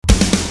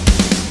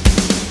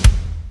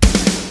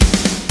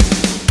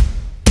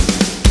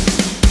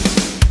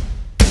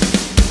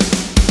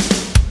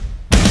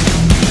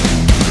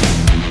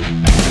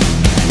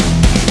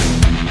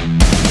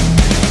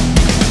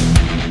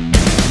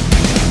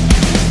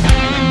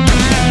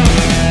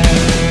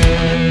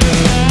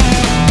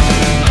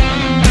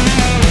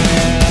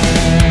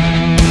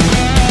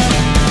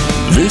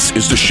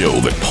This is the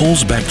show that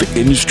pulls back the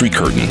industry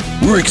curtain.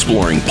 We're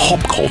exploring pop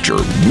culture,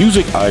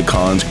 music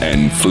icons,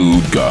 and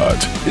food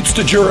gods. It's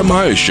the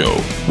Jeremiah Show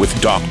with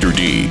Dr.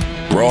 D,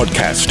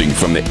 broadcasting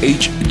from the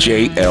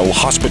HJL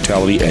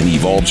Hospitality and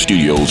Evolve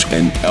Studios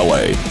in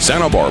LA,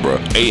 Santa Barbara,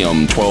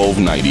 AM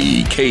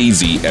 1290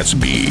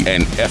 KZSB,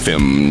 and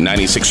FM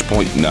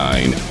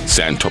 96.9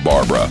 Santa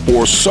Barbara,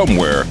 or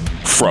somewhere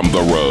from the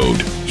road.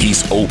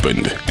 He's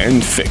opened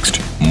and fixed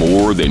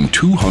more than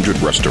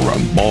 200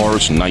 restaurants,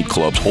 bars,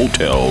 nightclubs,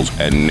 hotels,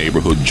 and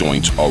neighborhood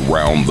joints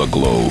around the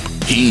globe.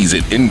 He's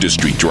an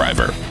industry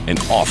driver, an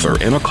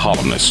author, and a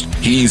columnist.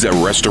 He's a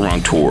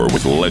restaurateur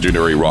with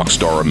legendary rock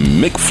star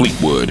Mick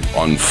Fleetwood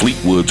on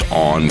Fleetwood's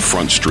on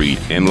Front Street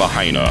in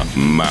Lahaina,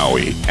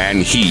 Maui.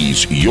 And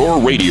he's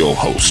your radio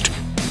host.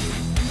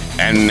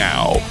 And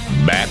now,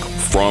 back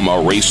from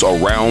a race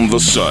around the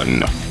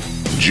sun,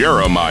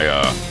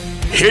 Jeremiah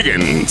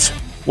Higgins.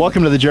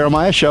 Welcome to the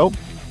Jeremiah Show.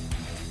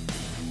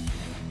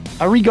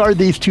 I regard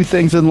these two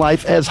things in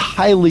life as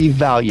highly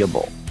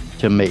valuable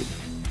to me.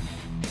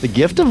 The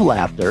gift of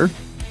laughter,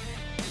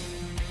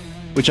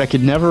 which I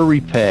could never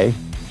repay,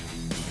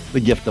 the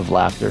gift of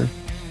laughter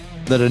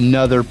that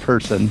another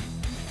person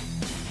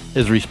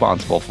is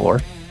responsible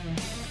for,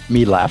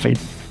 me laughing.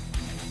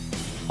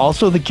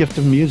 Also the gift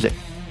of music.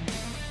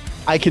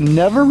 I can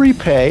never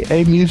repay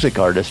a music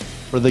artist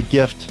for the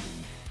gift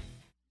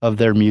of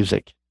their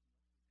music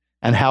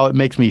and how it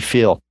makes me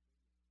feel.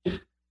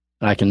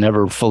 And I can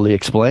never fully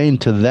explain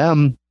to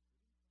them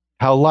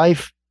how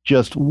life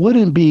just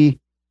wouldn't be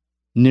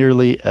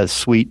nearly as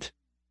sweet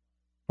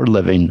for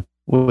living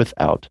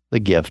without the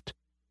gift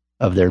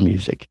of their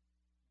music.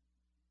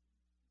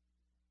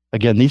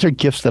 Again, these are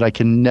gifts that I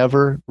can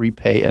never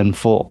repay in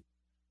full.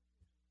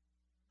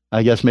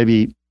 I guess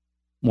maybe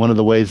one of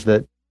the ways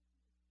that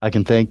I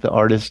can thank the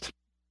artist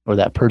or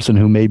that person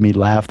who made me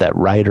laugh, that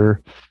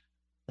writer,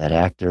 that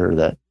actor,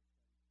 that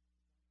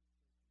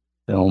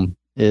film,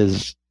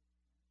 is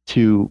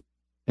to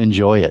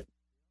enjoy it.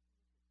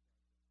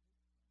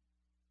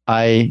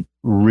 I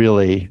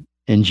really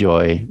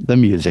enjoy the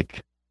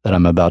music that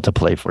I'm about to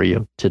play for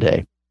you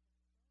today.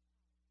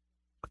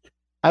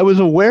 I was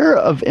aware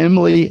of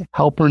Emily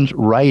Halpern's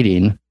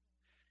writing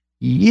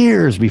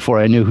years before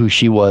I knew who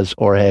she was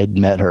or had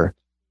met her.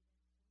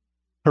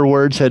 Her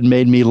words had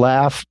made me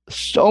laugh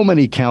so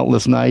many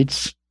countless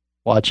nights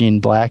watching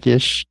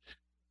Blackish,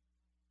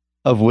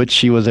 of which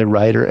she was a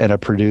writer and a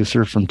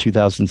producer from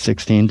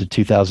 2016 to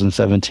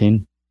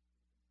 2017.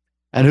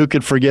 And who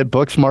could forget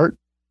Booksmart,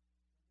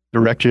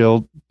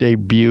 directorial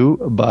debut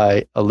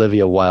by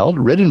Olivia Wilde,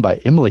 written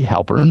by Emily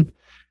Halpern,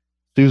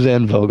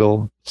 Suzanne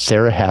Vogel,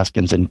 Sarah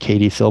Haskins, and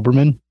Katie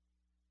Silberman.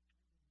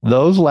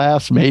 Those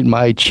laughs made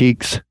my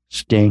cheeks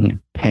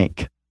sting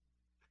pink.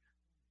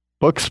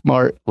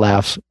 Booksmart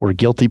laughs were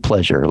guilty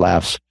pleasure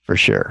laughs for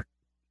sure.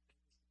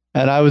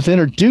 And I was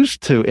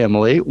introduced to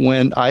Emily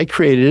when I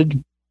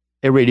created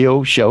a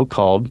radio show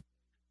called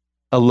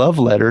A Love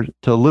Letter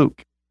to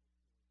Luke.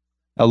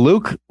 Now,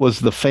 Luke was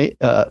the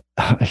famous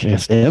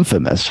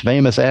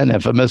and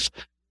infamous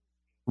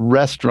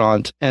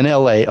restaurant in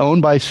LA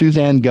owned by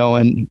Suzanne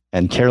Goen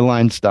and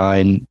Caroline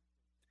Stein,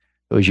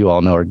 who, as you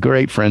all know, are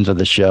great friends of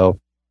the show.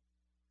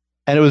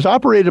 And it was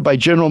operated by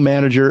general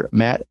manager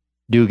Matt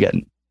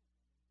Dugan.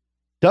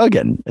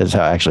 Duggan is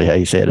how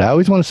you say it. I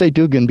always want to say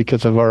Dugan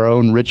because of our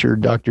own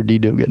Richard, Dr. D.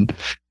 Dugan.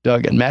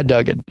 Matt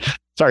Duggan.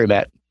 Sorry,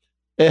 Matt.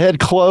 It had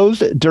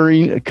closed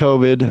during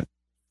COVID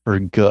for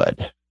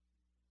good.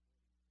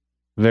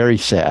 Very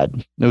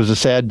sad. It was a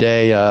sad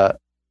day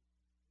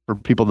for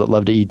people that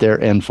love to eat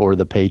there and for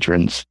the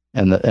patrons.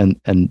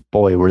 And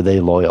boy, were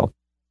they loyal.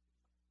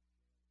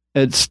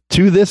 It's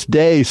to this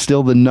day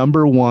still the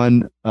number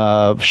one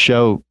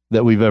show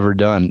that we've ever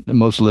done, the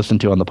most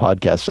listened to on the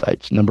podcast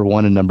sites. Number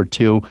one and number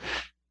two,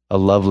 A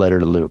Love Letter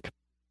to Luke.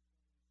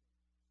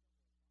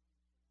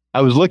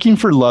 I was looking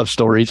for love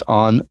stories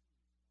on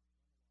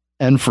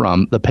and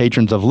from the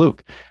patrons of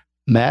Luke.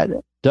 Matt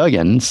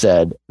Duggan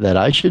said that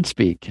I should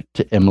speak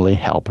to Emily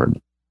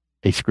Halpern,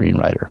 a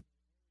screenwriter.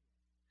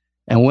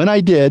 And when I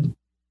did,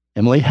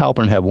 Emily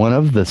Halpern had one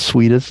of the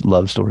sweetest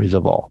love stories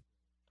of all.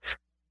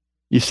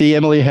 You see,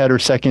 Emily had her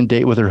second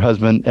date with her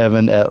husband,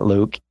 Evan, at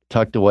Luke,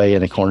 tucked away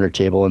in a corner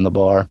table in the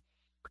bar.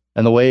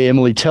 And the way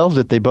Emily tells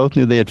it, they both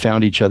knew they had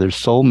found each other's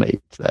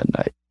soulmates that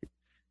night.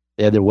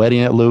 They had their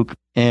wedding at Luke,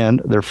 and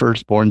their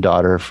firstborn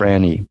daughter,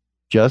 Franny,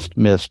 just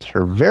missed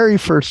her very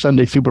first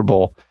Sunday Super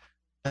Bowl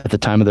at the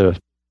time of the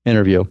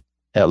interview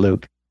at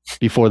Luke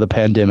before the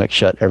pandemic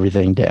shut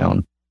everything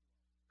down.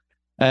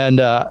 And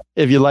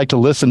if you'd like to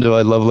listen to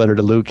A Love Letter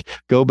to Luke,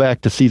 go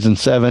back to season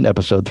 7,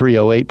 episode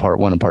 308, part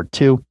 1 and part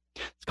 2.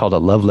 It's called A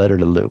Love Letter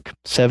to Luke.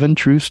 7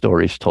 true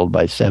stories told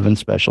by 7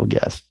 special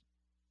guests.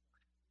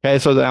 Okay,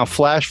 so now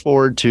flash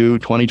forward to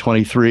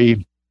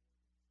 2023.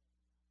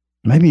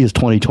 Maybe it's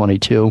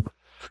 2022.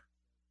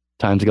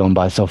 Time's going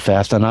by so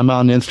fast. And I'm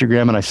on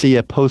Instagram and I see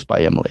a post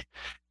by Emily.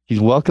 She's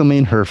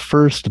welcoming her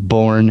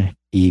firstborn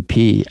EP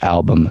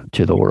album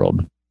to the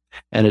world.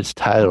 And it's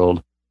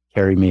titled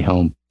Carry Me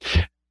Home.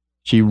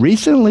 She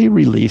recently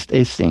released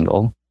a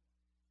single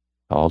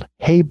called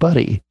Hey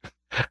Buddy.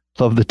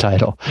 Love the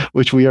title,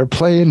 which we are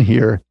playing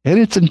here in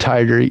its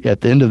entirety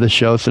at the end of the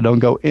show. So don't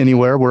go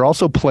anywhere. We're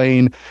also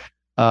playing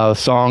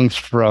songs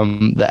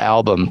from the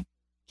album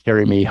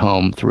Carry Me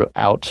Home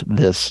throughout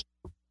this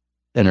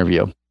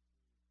interview.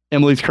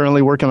 Emily's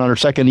currently working on her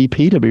second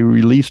EP to be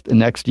released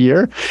next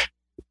year.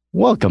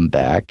 Welcome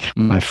back,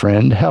 my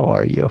friend. How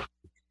are you?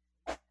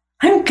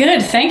 I'm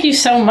good. Thank you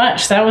so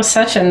much. That was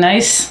such a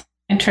nice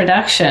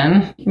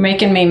introduction. You're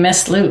making me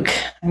miss Luke.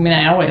 I mean,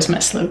 I always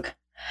miss Luke.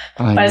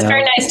 But it's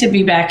very nice to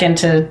be back and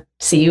to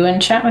see you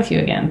and chat with you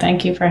again.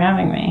 Thank you for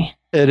having me.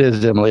 It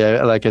is, Emily.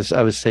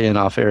 I was saying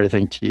off air, I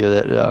think to you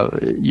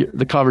that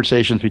the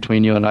conversations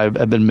between you and I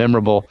have been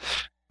memorable.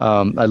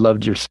 I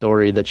loved your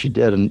story that you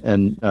did.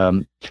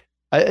 And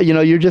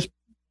you're just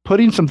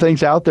putting some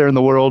things out there in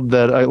the world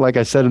that, like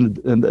I said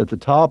at the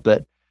top,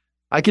 that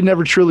I can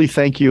never truly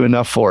thank you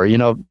enough for.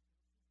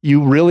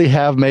 You really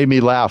have made me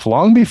laugh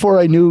long before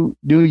I knew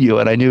you.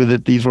 And I knew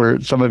that these were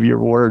some of your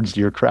words,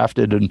 your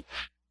crafted and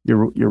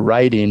your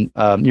writing.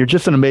 You're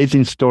just an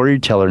amazing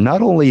storyteller,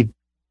 not only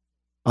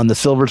on the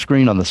silver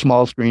screen, on the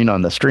small screen,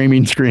 on the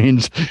streaming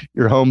screens,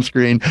 your home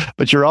screen,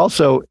 but you're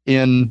also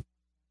in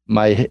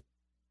my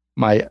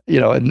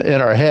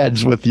in our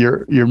heads with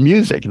your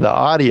music, the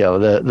audio,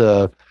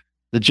 the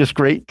just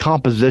great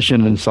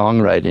composition and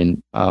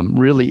songwriting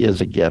really is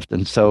a gift.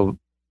 And so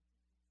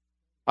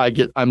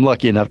I'm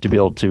lucky enough to be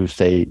able to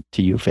say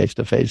to you face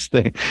to face,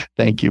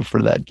 thank you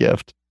for that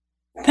gift.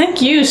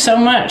 Thank you so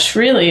much.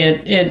 Really,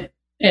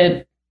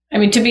 I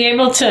mean, to be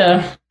able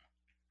to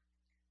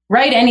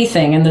write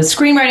anything in the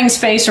screenwriting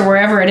space or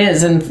wherever it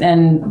is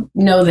and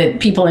know that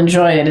people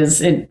enjoy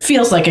it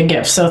feels like a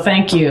gift. So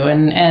thank you.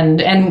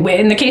 And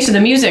in the case of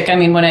the music, I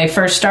mean, when I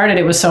first started,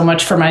 it was so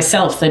much for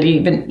myself that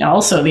even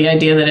also the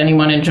idea that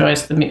anyone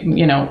enjoys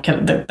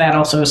that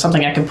also is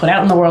something I can put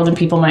out in the world and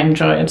people might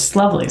enjoy. It's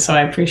lovely. So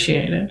I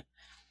appreciate it.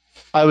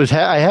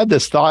 I had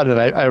this thought,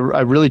 and I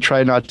really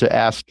try not to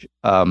ask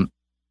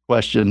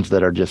questions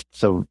that are just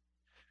so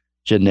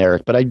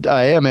generic, but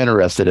I am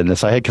interested in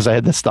this. Because I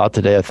had this thought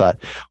today. I thought,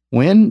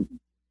 when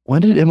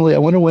did Emily? I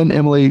wonder when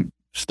Emily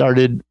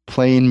started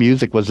playing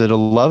music. Was it a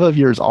love of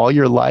yours all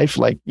your life?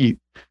 Like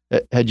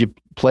had you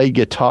played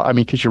guitar? I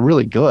mean, because you're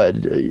really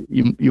good.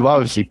 You've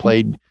obviously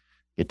played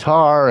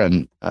guitar,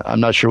 and I'm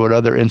not sure what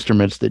other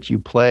instruments that you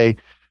play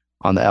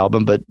on the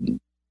album. But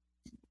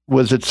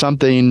was it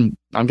something?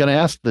 I'm going to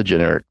ask the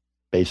generic,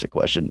 basic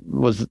question.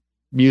 Was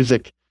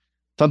music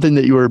something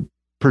that you were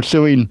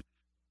pursuing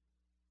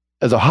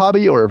as a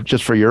hobby or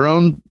just for your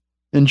own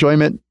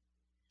enjoyment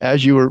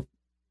as you were,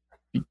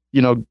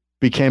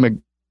 became a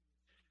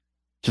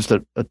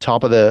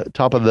top of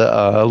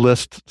the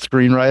list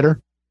screenwriter?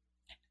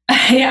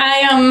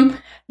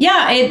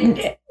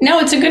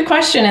 It's a good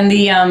question. And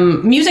the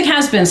music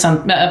has been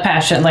a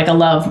passion, like a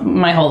love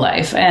my whole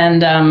life.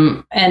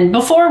 And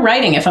before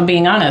writing, if I'm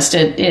being honest,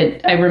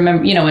 I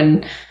remember,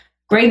 in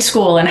grade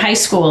school and high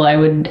school, I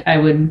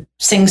would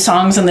sing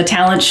songs on the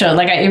talent show.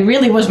 Like it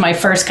really was my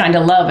first kind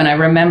of love. And I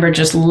remember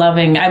just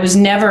loving, I was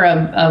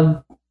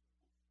never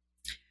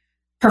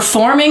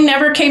performing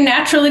never came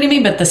naturally to me,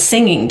 but the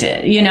singing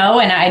did, and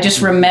I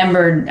just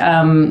remembered,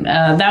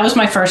 that was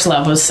my first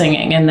love, was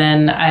singing. And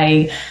then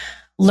I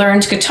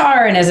learned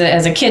guitar. And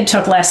as a kid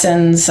took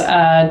lessons,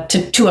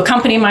 to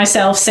accompany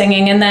myself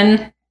singing. And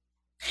then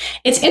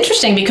it's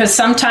interesting because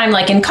sometime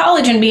like in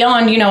college and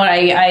beyond,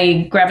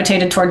 I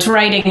gravitated towards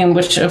writing, and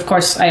which of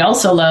course I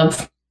also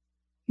love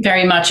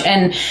very much.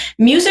 And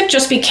music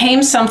just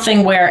became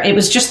something where it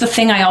was just the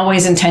thing I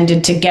always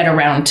intended to get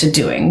around to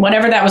doing,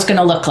 whatever that was going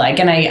to look like.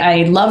 And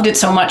I loved it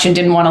so much and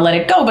didn't want to let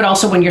it go. But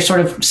also when you're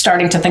sort of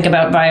starting to think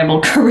about viable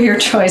career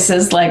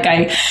choices, like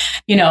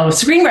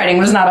screenwriting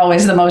was not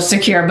always the most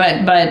secure,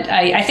 but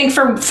I think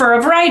for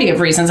a variety of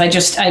reasons,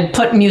 I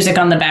put music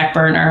on the back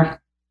burner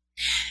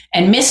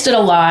and missed it a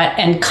lot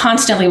and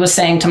constantly was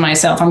saying to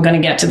myself, I'm going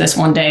to get to this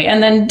one day,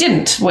 and then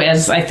didn't,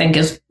 as I think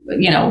is,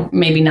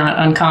 maybe not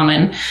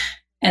uncommon.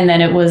 And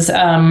then it was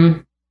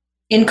in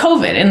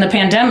COVID, in the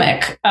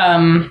pandemic,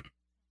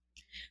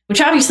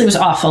 which obviously was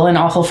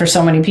awful for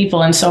so many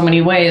people in so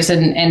many ways.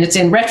 And it's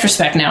in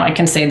retrospect now, I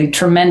can say the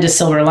tremendous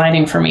silver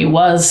lining for me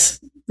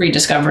was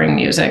rediscovering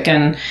music.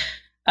 And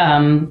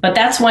but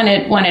that's when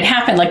it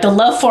happened. Like the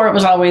love for it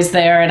was always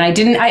there. And I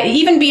didn't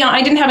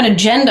have an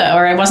agenda,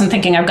 or I wasn't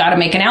thinking I've got to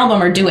make an album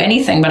or do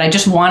anything, but I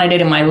just wanted it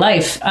in my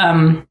life.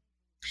 And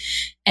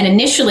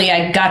initially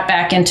I got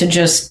back into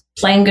just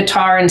playing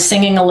guitar and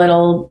singing a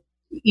little,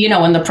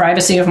 in the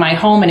privacy of my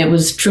home. And it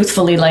was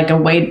truthfully like a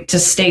way to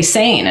stay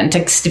sane and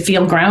to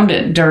feel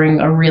grounded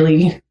during a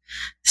really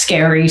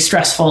scary,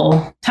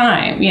 stressful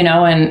time,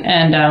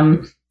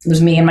 and it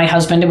was me and my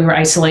husband, and we were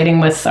isolating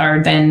with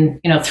our then,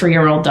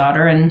 3-year-old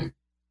daughter, and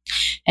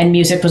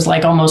music was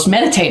like almost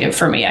meditative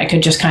for me. I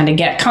could just kind of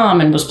get calm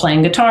and was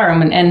playing guitar.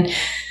 And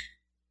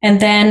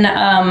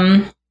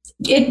then,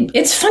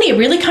 it's funny. It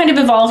really kind of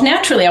evolved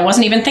naturally. I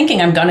wasn't even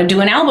thinking I'm going to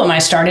do an album. I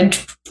started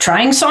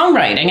trying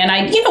songwriting, and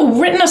I,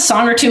 written a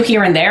song or two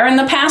here and there in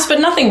the past, but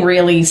nothing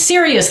really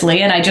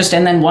seriously.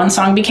 And then one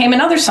song became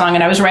another song,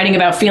 and I was writing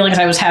about feelings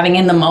I was having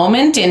in the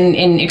moment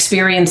in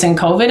experiencing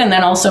COVID, and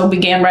then also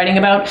began writing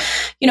about,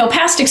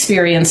 past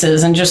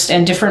experiences and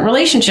different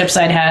relationships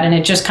I'd had, and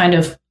it just kind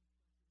of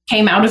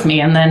came out of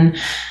me. And then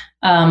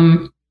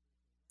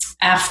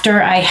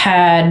after I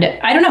had,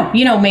 I don't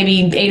know,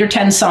 maybe 8 or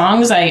 10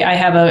 songs, I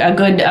have a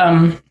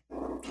good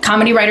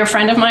comedy writer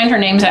friend of mine. Her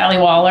name's Allie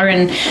Waller,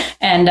 and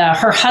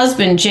her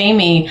husband,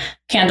 Jamie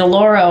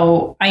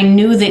Candeloro, I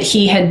knew that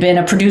he had been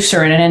a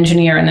producer and an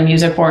engineer in the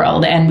music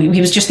world. And he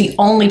was just the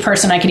only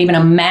person I could even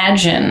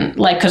imagine,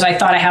 because I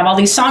thought, I have all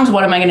these songs.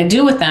 What am I going to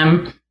do with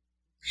them?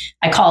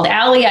 I called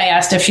Allie. I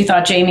asked if she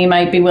thought Jamie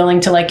might be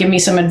willing to give me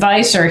some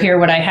advice or hear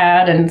what I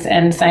had.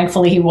 And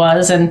thankfully he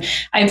was. And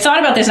I thought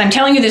about this, and I'm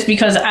telling you this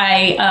because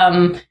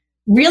I,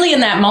 really in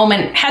that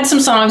moment had some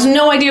songs,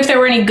 no idea if they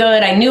were any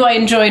good. I knew I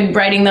enjoyed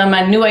writing them.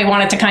 I knew I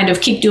wanted to kind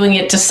of keep doing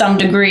it to some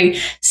degree.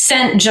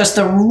 Sent just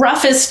the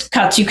roughest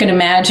cuts you can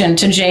imagine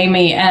to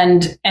Jamie,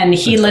 and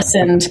he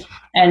listened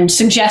and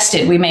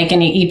suggested we make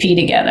an EP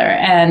together.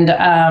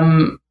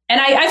 And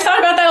I've thought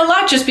about that a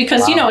lot, just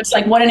because, it's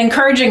like what an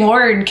encouraging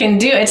word can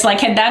do. It's like,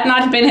 had that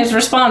not been his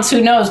response,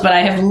 who knows? But I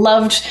have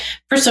loved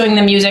pursuing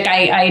the music.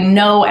 I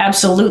know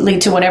absolutely,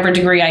 to whatever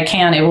degree I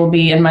can, it will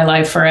be in my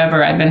life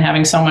forever. I've been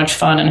having so much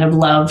fun and have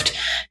loved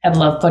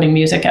putting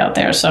music out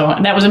there. So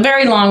that was a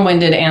very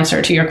long-winded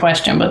answer to your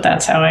question, but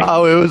that's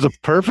how it was a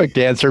perfect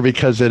answer,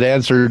 because it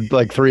answered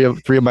like three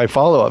of my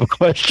follow-up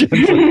questions.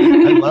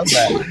 I love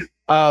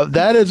that.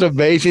 That is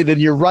amazing. And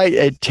you're right.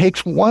 It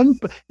takes one.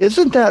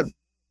 Isn't that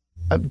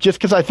just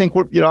because I think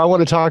I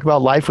want to talk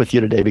about life with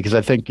you today, because I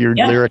think your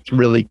lyrics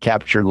really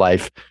capture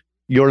life,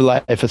 your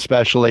life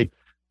especially.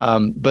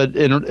 But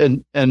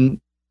and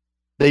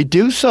they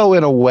do so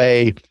in a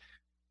way,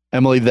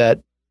 Emily,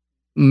 that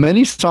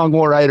many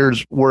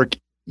songwriters work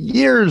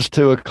years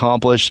to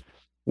accomplish,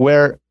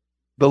 where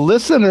the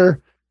listener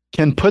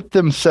can put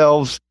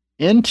themselves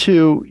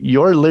into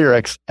your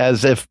lyrics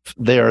as if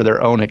they are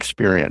their own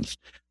experience.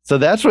 So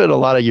that's what a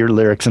lot of your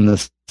lyrics in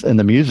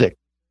the music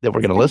that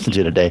we're going to listen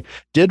to today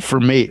did for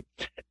me.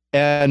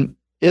 And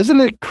isn't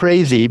it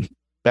crazy,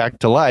 back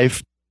to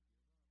life,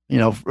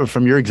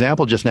 from your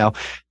example just now,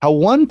 how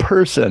one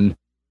person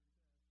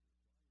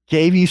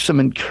gave you some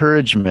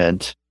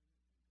encouragement,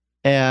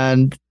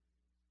 and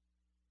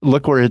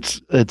look where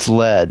it's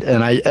led.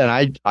 And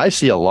I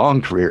see a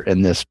long career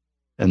in this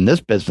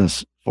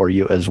business for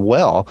you as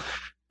well.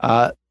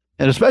 And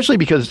especially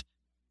because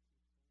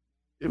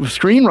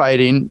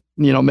screenwriting,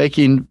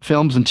 making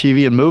films and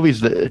TV and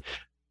movies, that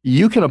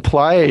you can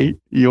apply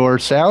your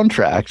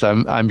soundtracks,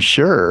 I'm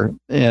sure,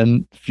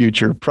 in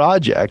future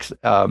projects.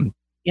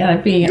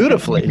 That'd be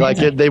beautifully.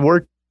 They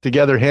work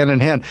together hand in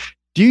hand.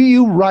 Do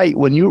you write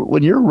when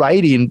you're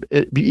writing,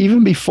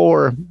 even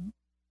before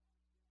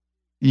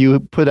you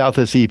put out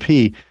this EP?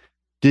 Do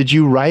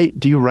you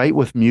write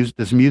with music?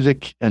 Does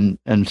music and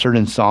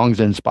certain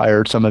songs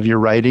inspire some of your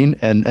writing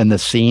and the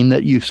scene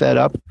that you set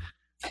up?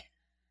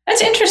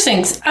 That's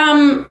interesting.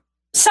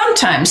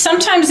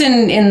 Sometimes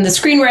in the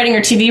screenwriting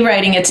or TV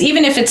writing, it's,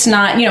 even if it's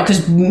not,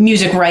 because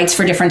music writes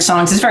for different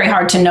songs, it's very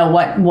hard to know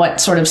what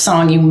sort of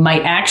song you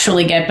might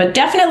actually get. But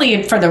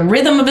definitely for the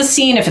rhythm of a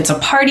scene, if it's a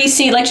party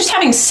scene, just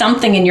having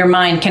something in your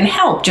mind can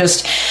help.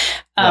 Just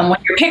when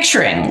you're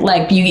picturing,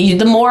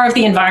 the more of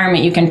the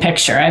environment you can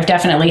picture. I've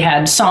definitely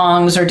had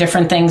songs or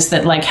different things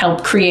that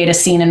help create a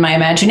scene in my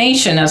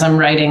imagination as I'm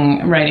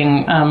writing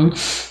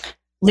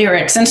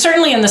lyrics. And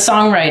certainly in the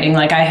songwriting,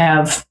 I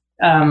have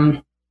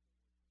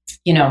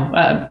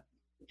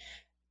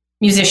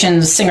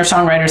musicians,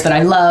 singer-songwriters that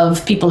I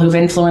love, people who've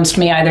influenced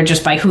me either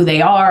just by who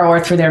they are or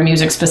through their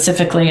music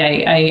specifically.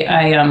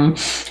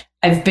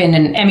 I've been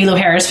an Emmylou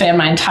Harris fan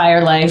my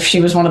entire life.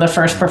 She was one of the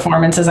first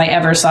performances I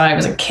ever saw. I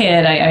was a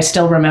kid. I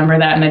still remember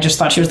that, and I just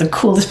thought she was the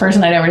coolest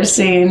person I'd ever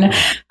seen.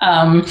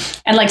 And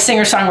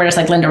singer-songwriters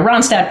like Linda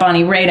Ronstadt,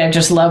 Bonnie Raitt, I've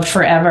just loved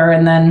forever.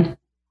 And then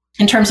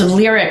in terms of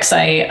lyrics,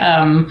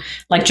 I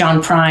like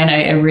John Prine.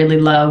 I really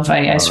love.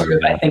 I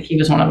think he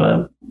was one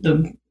of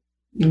the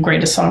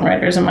greatest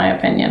songwriters in my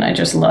opinion. I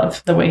just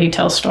love the way he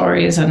tells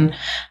stories, and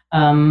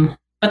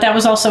but it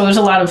was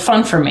a lot of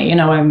fun for me.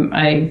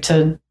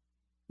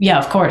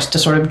 Of course, to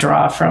sort of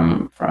draw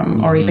from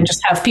or even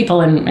just have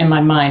people in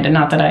my mind. And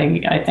not that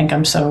I think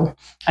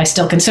I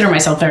still consider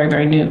myself very,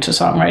 very new to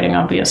songwriting,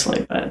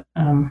 obviously, but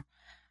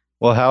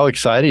well, how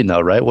exciting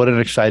though, right? What an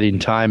exciting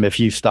time if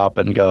you stop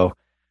and go.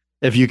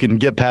 If you can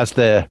get past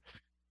the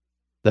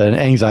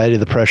anxiety,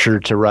 the pressure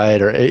to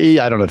write, or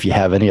I don't know if you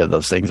have any of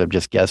those things. I'm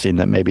just guessing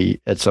that maybe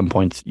at some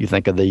points you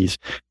think of these,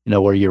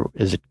 where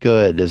is it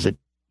good? Is it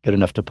good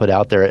enough to put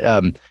out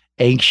there?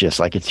 Anxious,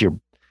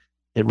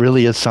 it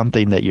really is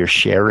something that you're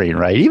sharing,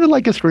 right? Even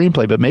like a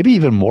screenplay, but maybe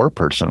even more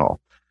personal.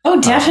 Oh,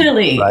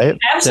 definitely. Right?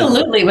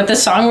 Absolutely. With the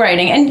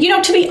songwriting. And,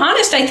 to be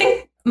honest, I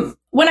think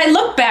when I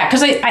look back,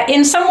 because I,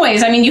 in some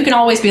ways, I mean, you can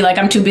always be like,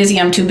 I'm too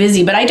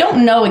busy, but I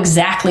don't know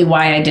exactly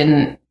why I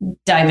didn't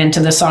dive into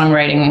the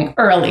songwriting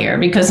earlier,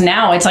 because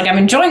now it's like I'm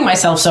enjoying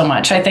myself so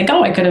much. I think,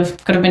 oh, I could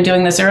have been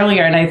doing this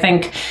earlier. And I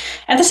think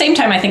at the same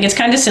time, I think it's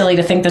kind of silly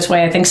to think this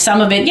way. I think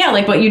some of it, yeah,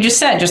 like what you just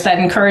said, just that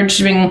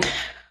encouraging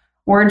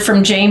word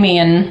from Jamie.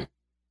 And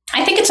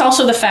I think it's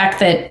also the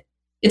fact that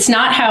it's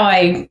not how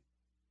I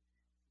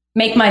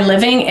make my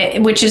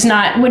living, which is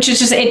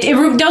just,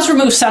 it does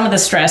remove some of the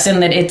stress in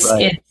that it's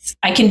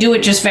I can do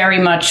it just very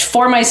much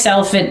for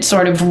myself. It's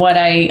sort of what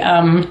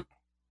I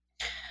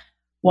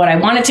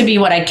want it to be,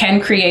 what I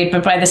can create.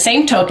 But by the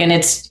same token,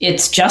 it's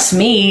just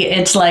me.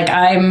 It's like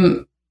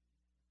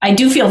I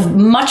do feel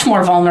much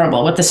more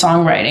vulnerable with the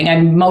songwriting.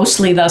 I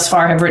mostly thus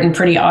far have written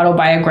pretty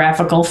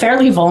autobiographical,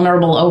 fairly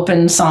vulnerable,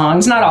 open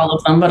songs, not all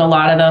of them, but a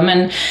lot of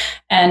them.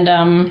 And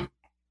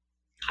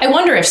I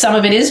wonder if some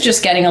of it is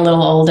just getting a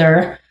little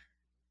older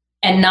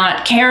and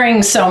not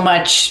caring so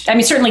much. I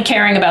mean, certainly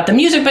caring about the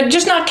music, but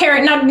just not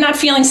caring, not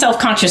feeling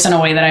self-conscious in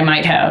a way that I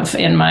might have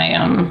in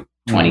my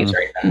 20s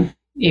or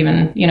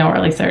even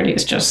early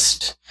 30s.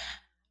 Just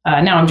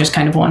now I'm just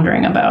kind of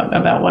wondering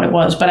about what it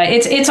was. But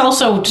it's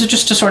also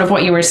just to sort of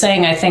what you were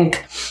saying. I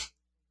think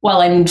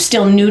while I'm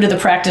still new to the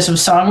practice of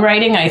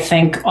songwriting, I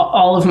think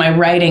all of my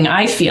writing,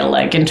 I feel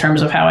like in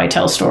terms of how I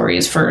tell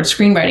stories for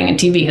screenwriting and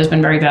TV, has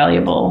been very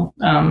valuable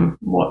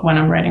when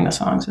I'm writing the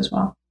songs as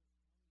well.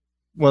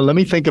 Well, let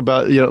me think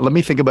about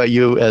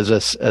you as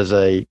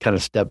a kind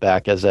of step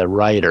back as a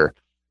writer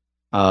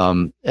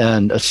and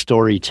a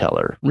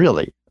storyteller,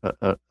 really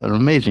an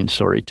amazing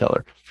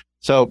storyteller.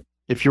 So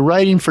if you're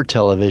writing for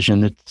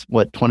television, it's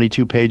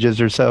 22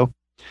 pages or so.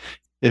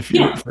 If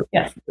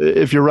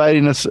you're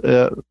writing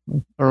a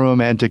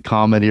romantic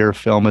comedy or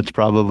film, it's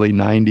probably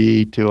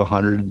 90 to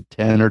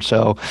 110 or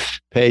so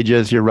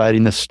pages. You're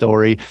writing the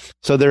story.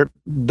 So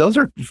those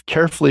are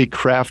carefully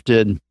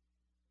crafted,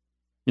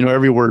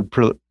 every word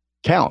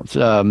counts,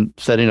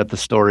 setting up the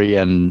story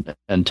and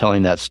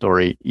telling that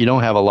story. You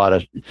don't have a lot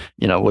of,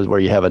 where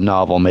you have a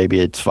novel, maybe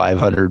it's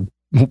 500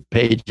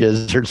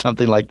 pages or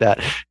something like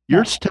that.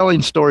 You're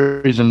telling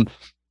stories in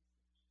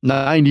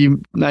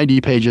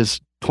 90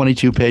 pages,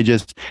 22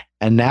 pages,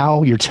 and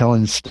now you're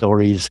telling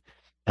stories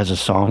as a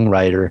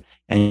songwriter,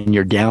 and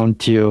you're down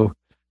to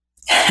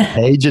a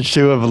page or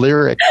two of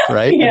lyrics,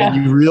 right? Yeah. I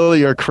mean, you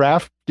really are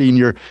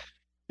crafting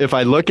if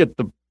I look at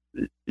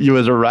you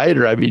as a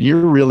writer, I mean, you're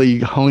really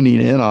honing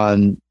in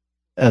on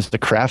as the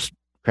craftswoman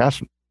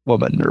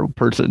or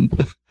person,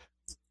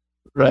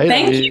 right?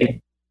 Thank you.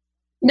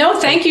 No,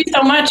 thank you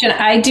so much. And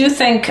I do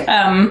think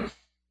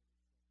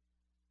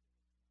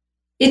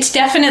it's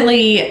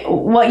definitely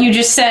what you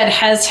just said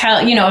has how,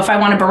 if I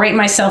want to berate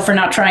myself for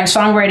not trying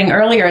songwriting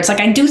earlier, it's like,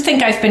 I do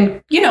think I've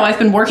been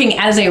working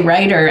as a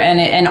writer,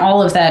 and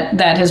all of that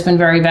has been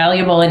very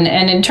valuable. And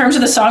in terms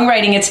of the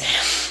songwriting,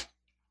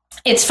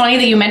 it's funny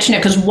that you mentioned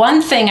it, because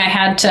one thing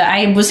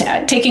I was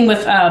taking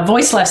with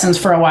voice lessons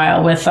for a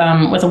while with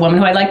a woman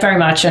who I like very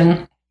much.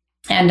 And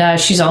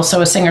she's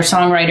also a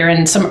singer-songwriter,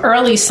 and some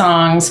early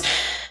songs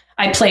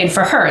I played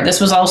for her.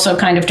 This was also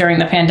kind of during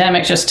the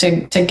pandemic, just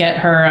to get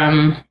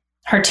her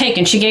take.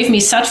 And she gave me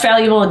such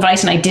valuable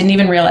advice, and I didn't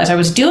even realize I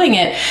was doing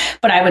it.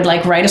 But I would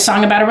write a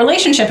song about a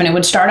relationship, and it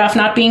would start off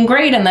not being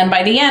great. And then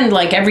by the end,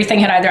 everything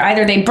had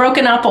either they'd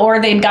broken up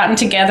or they'd gotten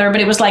together. But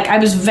it was I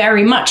was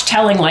very much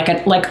telling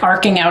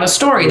arcing out a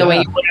story the way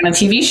you would on a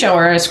TV show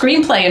or a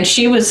screenplay. And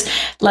she was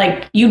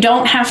you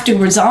don't have to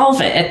resolve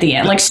it at the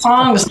end.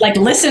 Songs,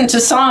 listen to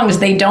songs.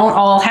 They don't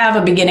all have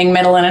a beginning,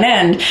 middle, and an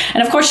end.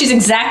 And of course, she's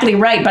exactly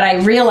right. But I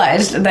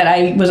realized that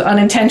I was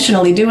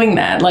unintentionally doing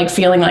that,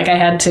 feeling like I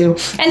had to.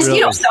 And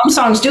really? Some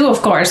songs do,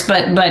 of course,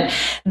 but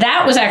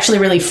that was actually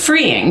really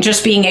freeing,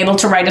 just being able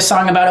to write a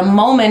song about a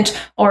moment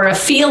or a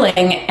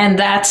feeling, and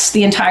that's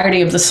the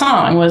entirety of the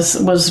song was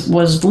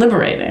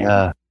liberating.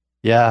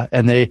 Yeah.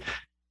 And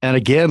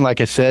again,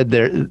 like I said,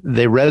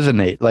 they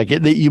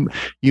resonate.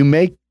 You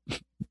make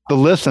the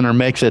listener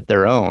makes it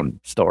their own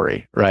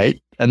story,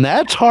 right? And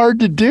that's hard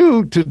to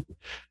do,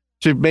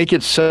 to make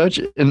it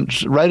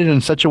and write it in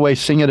such a way,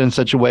 sing it in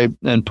such a way,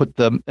 and put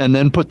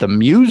the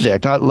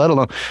music, let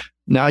alone.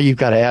 Now you've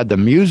got to add the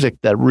music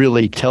that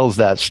really tells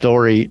that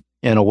story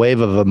in a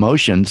wave of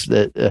emotions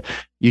that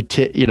you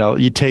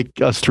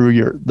take us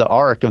through the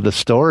arc of the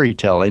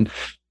storytelling.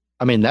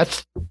 I mean,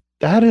 that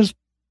is,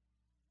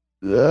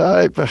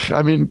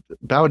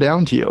 bow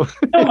down to you.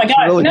 Oh my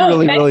God.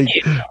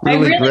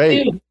 really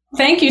great. Do.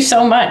 Thank you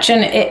so much.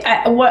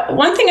 And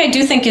one thing I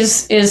do think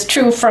is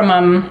true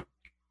from,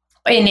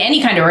 in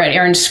any kind of writing,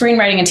 or in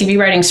screenwriting and TV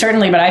writing,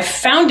 certainly, but I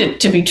found it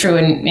to be true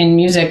in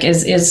music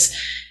is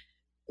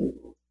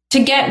to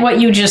get what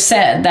you just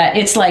said, that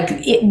it's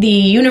the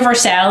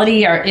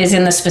universality is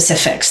in the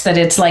specifics, that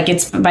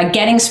it's by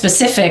getting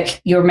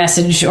specific, your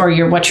message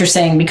or what you're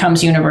saying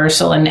becomes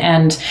universal.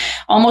 And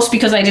almost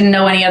because I didn't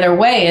know any other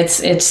way,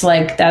 it's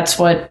that's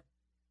what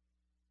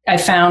I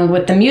found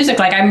with the music,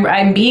 like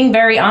I'm being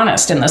very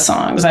honest in the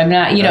songs. I'm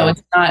not,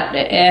 it's not,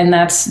 and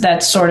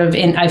that's sort of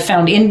I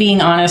found in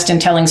being honest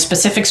and telling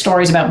specific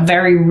stories about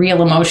very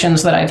real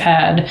emotions that I've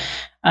had.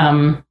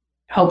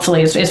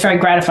 Hopefully it's very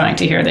gratifying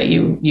to hear that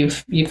you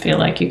feel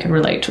like you can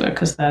relate to it,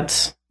 because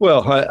that's.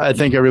 Well, I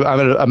think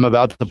I'm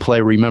about to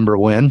play Remember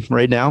When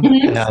right now.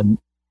 Mm-hmm.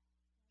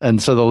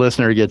 And so the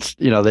listener gets,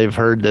 they've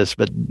heard this,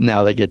 but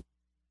now they get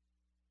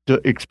to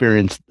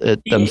experience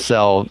it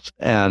themselves,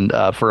 and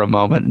for a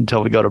moment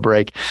until we go to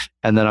break,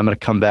 and then I'm going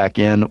to come back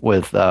in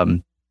with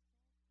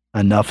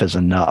Enough is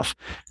Enough.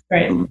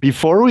 Right.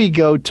 Before we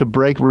go to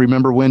break,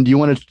 Remember When, do you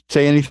want to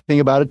say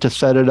anything about it to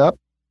set it up?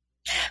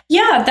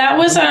 Yeah, that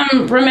was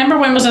Remember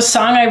When was a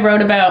song I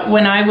wrote about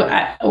when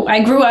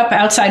I grew up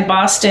outside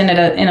Boston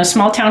in a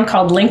small town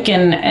called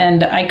Lincoln,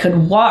 and I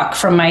could walk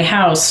from my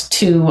house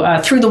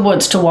to through the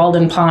woods to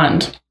Walden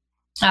Pond.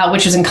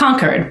 Which is in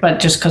Concord, but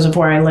just because of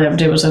where I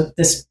lived, it was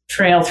this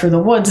trail through the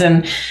woods.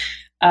 And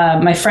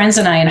my friends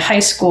and I in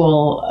high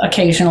school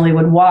occasionally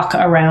would walk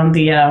around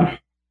the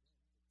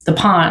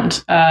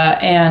pond.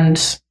 And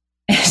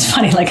it's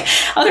funny, like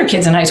other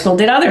kids in high school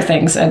did other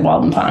things at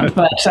Walden Pond,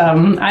 but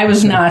I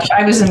was not.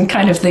 I was in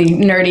kind of the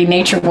nerdy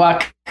nature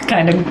walk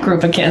kind of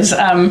group of kids.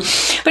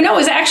 But no, it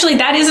was actually,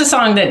 that is a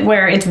song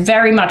where it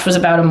very much was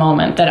about a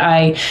moment that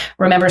I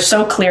remember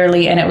so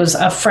clearly. And it was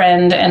a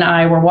friend and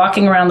I were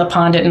walking around the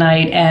pond at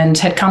night and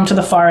had come to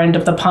the far end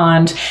of the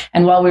pond.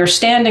 And while we were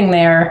standing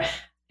there,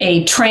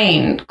 a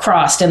train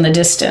crossed in the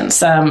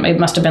distance. It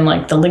must have been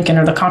like the Lincoln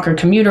or the Concord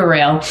commuter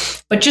rail,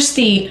 but just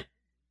the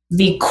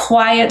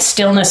quiet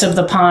stillness of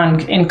the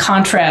pond in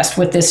contrast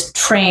with this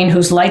train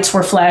whose lights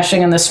were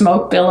flashing and the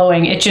smoke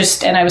billowing,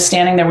 and I was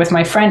standing there with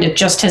my friend. It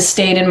just has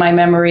stayed in my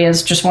memory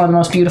as just one of the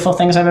most beautiful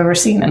things I've ever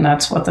seen. And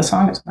that's what the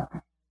song is about.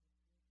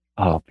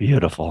 Oh,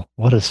 beautiful.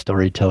 What a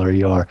storyteller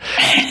you are.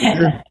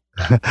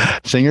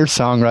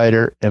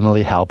 Singer-songwriter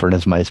Emily Halpern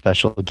is my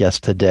special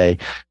guest today.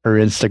 Her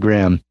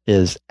Instagram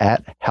is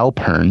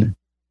 @Halpern_Emily,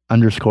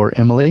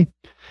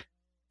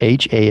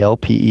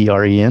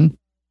 HALPEREN.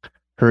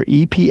 Her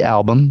EP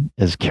album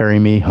is Carry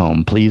Me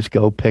Home. Please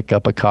go pick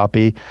up a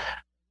copy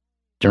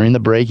during the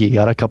break. You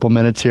got a couple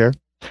minutes here.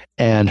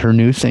 And her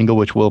new single,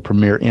 which will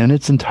premiere in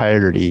its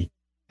entirety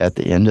at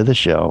the end of the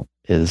show,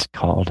 is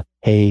called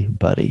Hey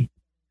Buddy.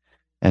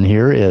 And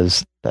here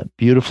is that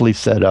beautifully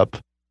set up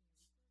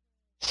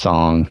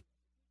song.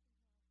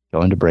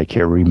 Going to break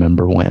here.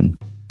 Remember When.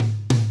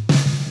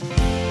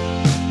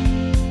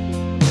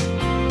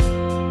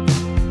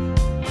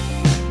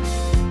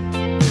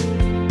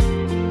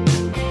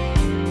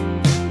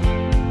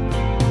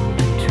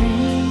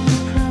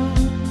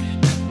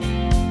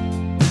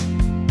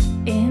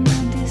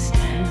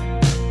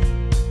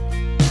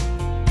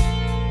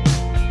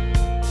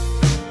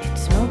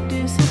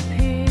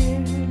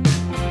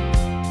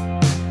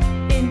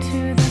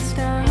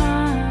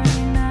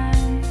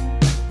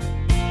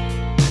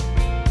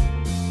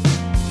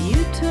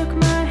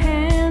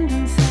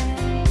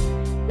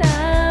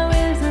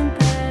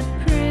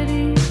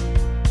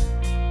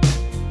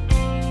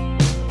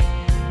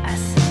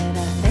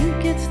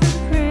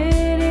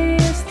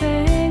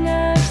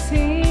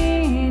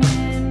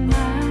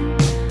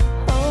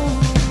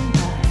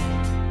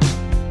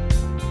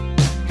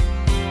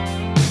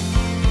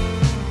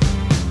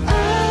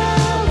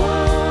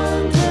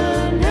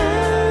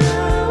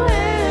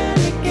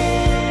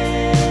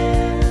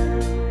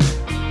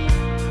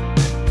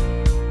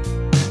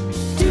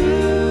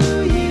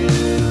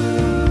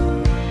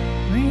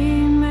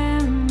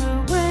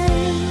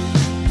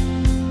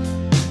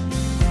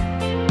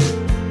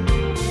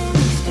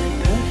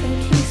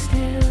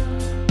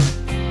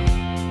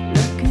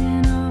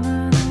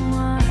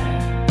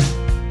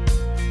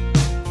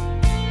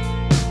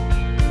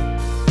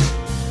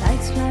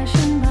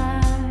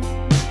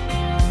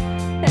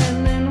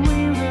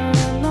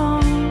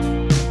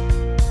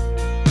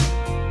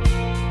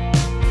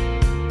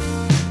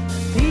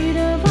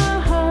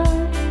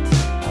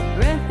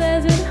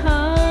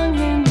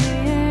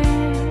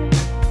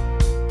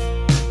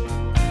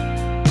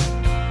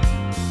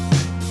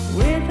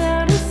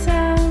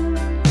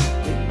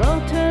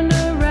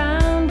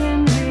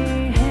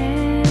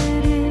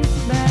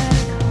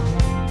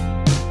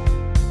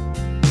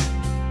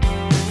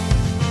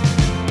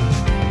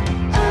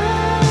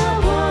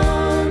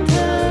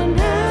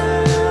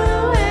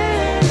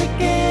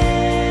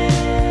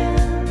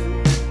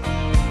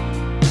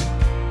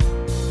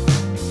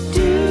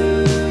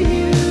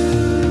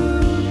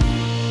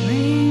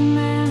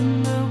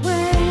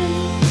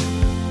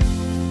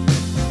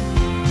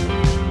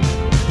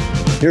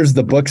 Here's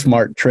the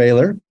Booksmart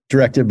trailer,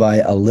 directed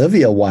by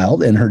Olivia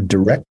Wilde in her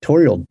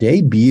directorial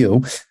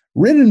debut,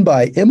 written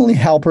by Emily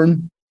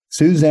Halpern,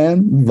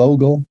 Suzanne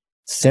Vogel,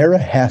 Sarah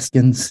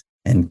Haskins,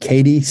 and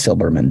Katie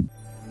Silberman.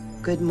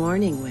 Good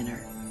morning, winner.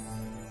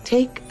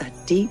 Take a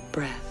deep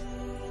breath.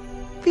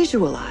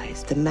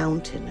 Visualize the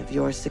mountain of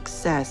your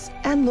success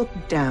and look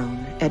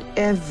down at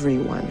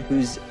everyone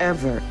who's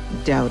ever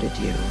doubted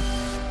you.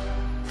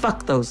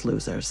 Fuck those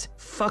losers.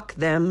 Fuck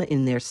them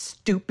in their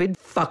stupid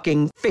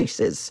fucking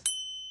faces.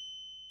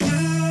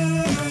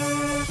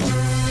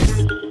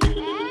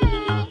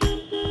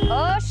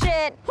 Oh,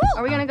 shit. Woo.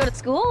 Are we gonna go to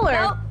school, or?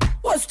 Nope.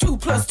 What's 2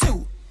 plus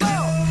 2?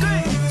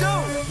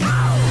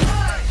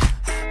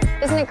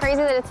 Isn't it crazy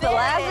that it's the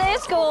last day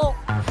of school?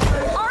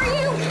 Are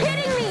you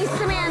kidding me,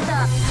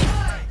 Samantha?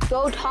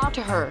 Go talk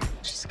to her.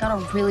 She's got a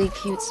really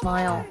cute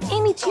smile.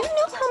 Amy, do you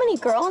know how many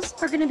girls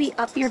are gonna be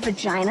up your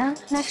vagina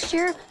next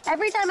year?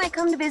 Every time I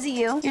come to visit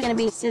you, you're gonna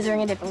be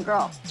scissoring a different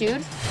girl.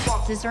 Dude,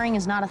 scissoring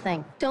is not a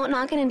thing. Don't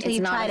knock it until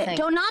you've tried it.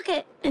 Don't knock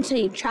it until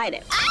you've tried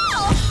it.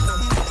 Ow!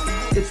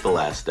 It's the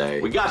last day.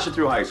 We got you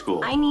through high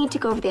school. I need to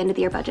go over the end of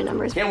the year budget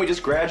numbers. Can't we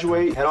just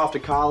graduate, head off to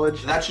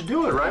college? That should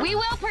do it, right? We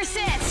will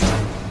persist.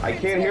 I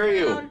can't hear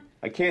you.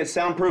 I can't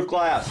soundproof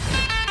glass.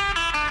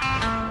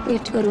 We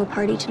have to go to a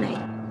party tonight.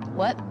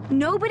 What?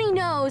 Nobody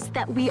knows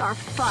that we are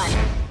fun.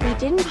 We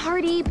didn't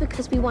party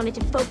because we wanted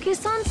to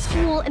focus on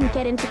school and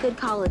get into good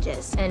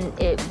colleges. And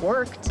it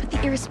worked. But the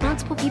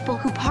irresponsible people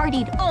who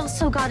partied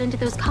also got into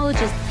those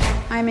colleges.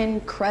 I'm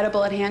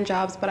incredible at hand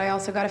jobs, but I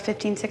also got a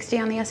 1560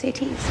 on the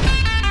SATs.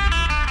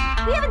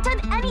 We haven't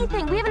done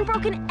anything. We haven't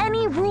broken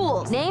any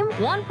rules. Name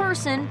one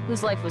person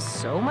whose life was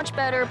so much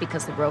better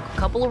because they broke a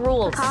couple of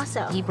rules.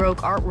 Picasso. He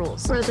broke art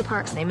rules. Rosa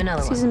Parks. Name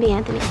another Susan one. B.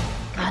 Anthony.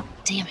 God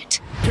damn it.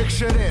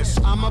 Picture this,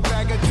 I'm a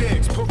bag of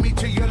dicks, put me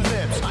to your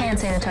lips. Hand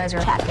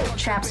sanitizer. Check.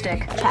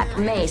 Chapstick. Check.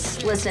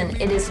 Mace. Listen,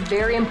 it is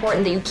very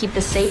important that you keep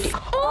the safety.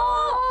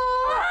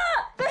 Oh!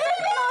 The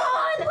safety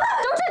on!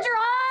 Don't touch your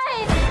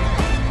eyes!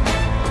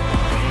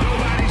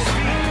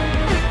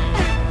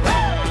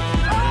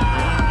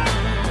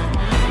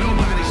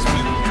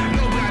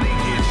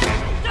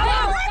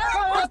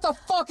 What the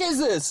fuck is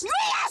this? Me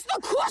ask the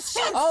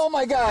question! Oh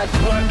my god.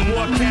 What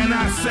more can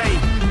I say?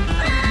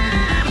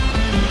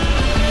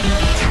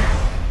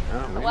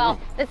 Well,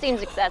 that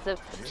seems excessive.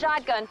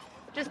 Shotgun.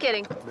 Just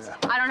kidding.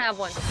 I don't have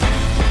one.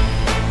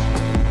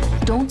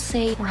 Don't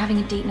say we're having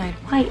a date night.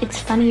 Why? It's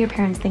funny your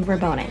parents think we're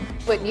boning.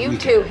 What you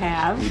two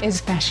have is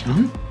special.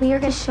 We are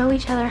going to show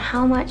each other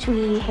how much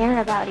we care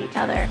about each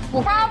other.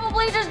 We'll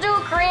probably just do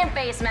a Korean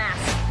face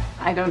mask.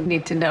 I don't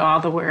need to know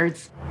all the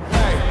words.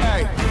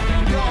 Hey,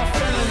 y'all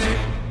feeling it?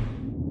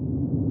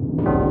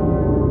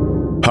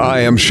 Hi,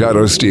 I'm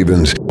Shadow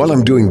Stevens. While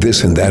I'm doing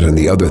this and that and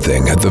the other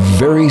thing at the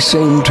very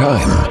same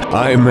time,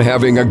 I'm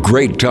having a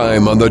great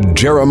time on The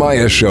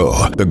Jeremiah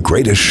Show, the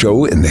greatest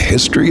show in the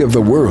history of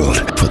the world.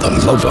 For the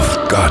love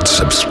of God,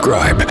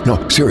 subscribe.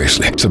 No,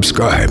 seriously,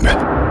 subscribe.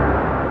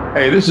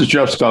 Hey, this is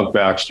Jeff Skunk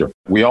Baxter.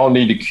 We all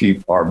need to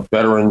keep our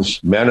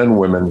veterans, men and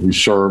women who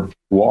served,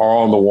 who are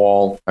on the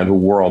wall and who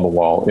were on the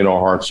wall in our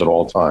hearts at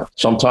all times.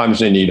 Sometimes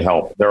they need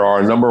help. There are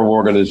a number of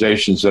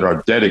organizations that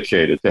are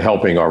dedicated to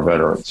helping our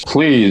veterans.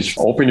 Please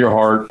open your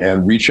heart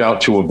and reach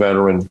out to a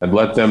veteran and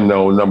let them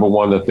know, number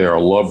one, that they are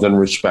loved and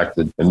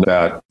respected and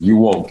that you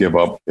won't give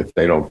up if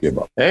they don't give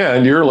up.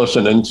 And you're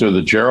listening to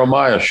The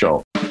Jeremiah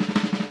Show.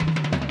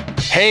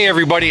 Hey,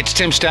 everybody, it's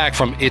Tim Stack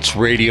from It's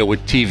Radio with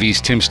TV's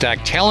Tim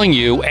Stack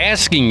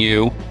asking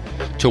you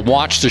to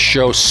watch the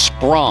show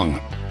Sprung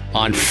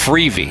on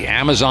Freevee,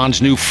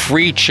 Amazon's new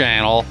free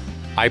channel.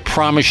 I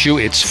promise you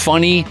it's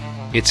funny,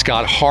 it's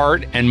got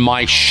heart, and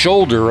my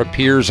shoulder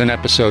appears in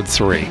episode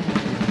 3.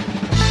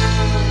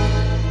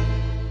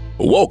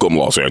 Welcome,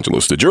 Los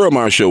Angeles. The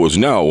Jeremiah Show is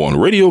now on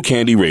Radio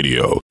Candy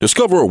Radio.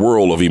 Discover a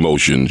world of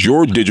emotions,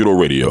 your digital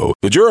radio.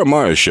 The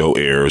Jeremiah Show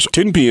airs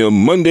 10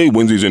 p.m. Monday,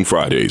 Wednesdays, and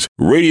Fridays.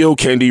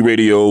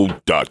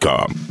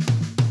 RadioCandyRadio.com.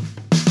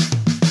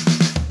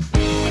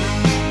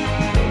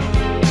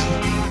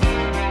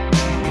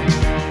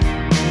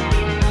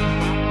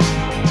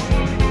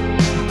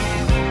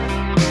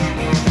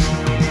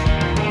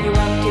 You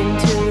walked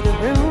into the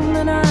room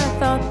and I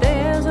thought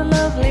there's a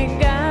lovely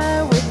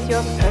guy with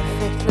your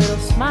perfect little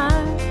smile.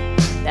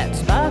 That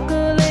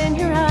sparkle in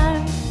your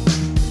eye.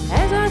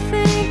 As I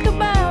think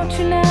about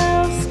you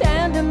now,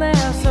 standing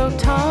there so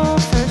tall,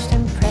 first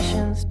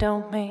impressions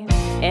don't mean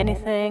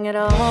anything at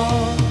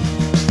all.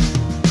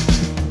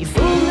 You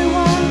fooled me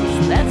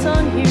once, that's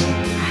on you.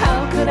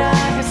 How could I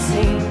have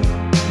seen?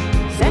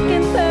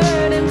 Second,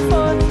 third, and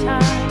fourth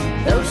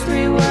time, those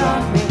three were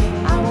on me.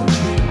 I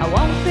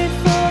won't be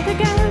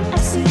forgotten. I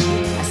see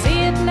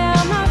it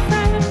now, my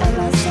friend. At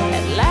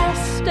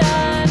last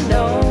I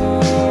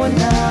know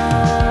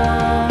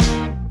enough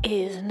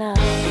is enough.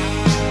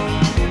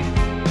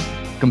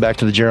 Welcome back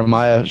to the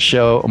Jeremiah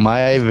Show.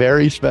 My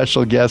very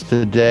special guest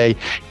today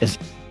is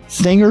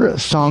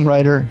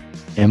singer-songwriter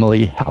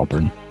Emily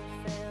Halpern.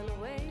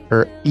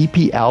 Her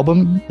EP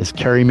album is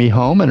Carry Me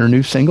Home, and her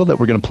new single that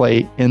we're going to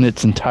play in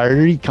its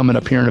entirety coming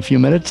up here in a few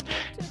minutes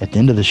at the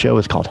end of the show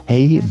is called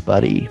Hey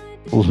Buddy.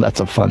 Ooh, that's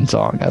a fun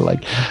song. I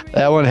like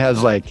that one.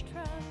 Has like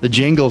the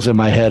jingles in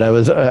my head.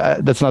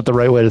 That's not the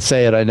right way to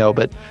say it, I know,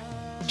 but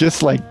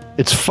just like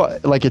it's fun,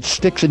 like it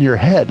sticks in your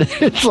head.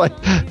 It's like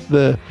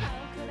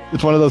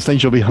it's one of those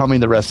things you'll be humming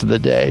the rest of the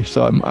day.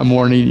 So I'm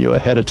warning you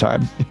ahead of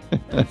time.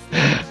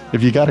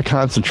 If you got to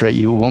concentrate,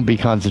 you won't be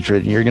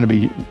concentrating. You're going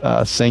to be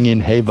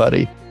singing Hey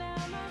Buddy.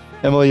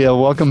 Emily,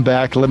 welcome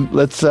back.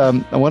 Let's. I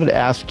wanted to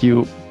ask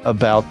you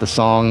about the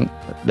song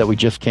that we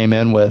just came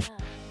in with,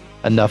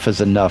 "Enough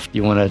Is Enough." Do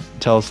you want to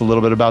tell us a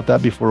little bit about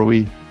that before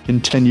we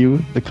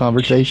continue the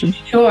conversation?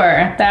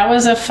 Sure. That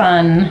was a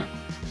fun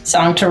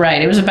song to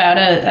write. It was about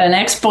an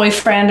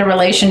ex-boyfriend, a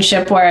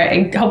relationship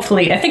where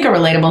hopefully, I think a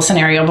relatable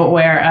scenario, but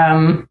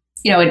where,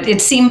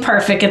 it seemed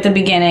perfect at the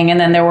beginning, and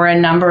then there were a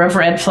number of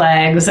red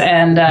flags,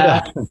 and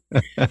and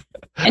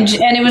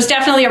it was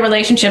definitely a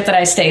relationship that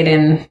I stayed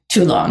in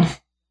too long.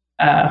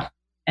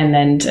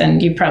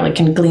 And you probably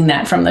can glean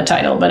that from the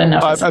title, but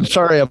enough. I'm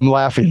sorry, I'm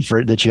laughing for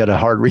it that you had a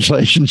hard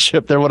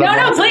relationship there.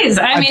 No, please.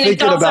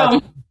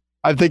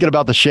 I'm thinking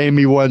about the "Shame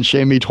Me Once,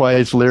 Shame Me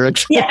Twice"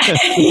 lyrics. Yeah.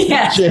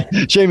 Yeah.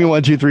 Shame me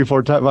 1, 2, 3,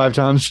 4, 5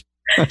 times.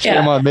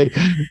 Shame on me.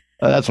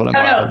 That's what I'm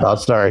laughing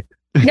about. Sorry.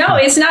 No,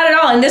 it's not at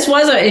all. And this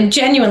was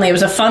it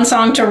was a fun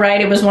song to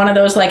write. It was one of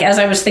those, like, as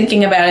I was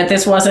thinking about it,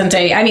 this wasn't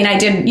I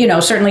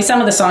did, certainly some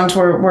of the songs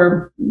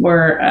were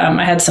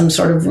I had some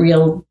sort of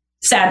real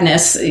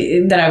sadness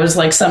that I was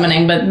like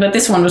summoning, but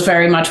this one was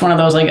very much one of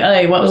those, like,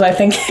 hey, what was I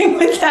thinking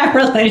with that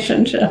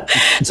relationship?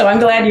 So I'm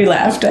glad you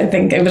laughed. I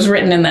think it was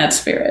written in that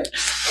spirit.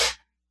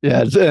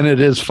 Yeah, and it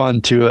is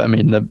fun too. I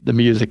mean, the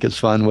music is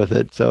fun with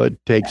it, so it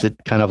takes it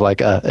kind of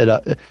like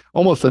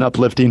almost an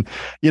uplifting.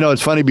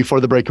 It's funny, before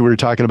the break we were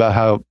talking about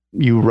how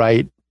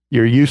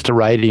you're used to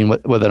writing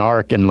with an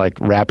arc and like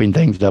wrapping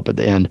things up at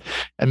the end,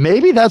 and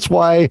maybe that's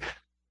why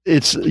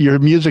your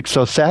music's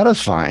so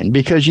satisfying,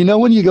 because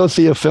when you go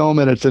see a film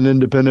and it's an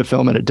independent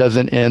film and it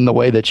doesn't end the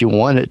way that you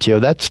want it to,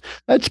 that's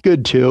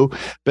good too.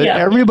 But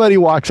everybody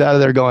walks out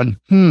of there going,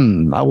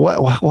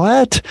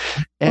 what?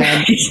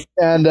 And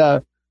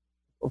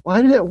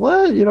why did it?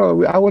 What?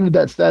 I wanted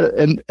that set.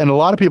 And a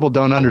lot of people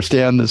don't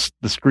understand the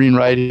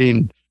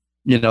screenwriting,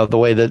 the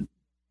way that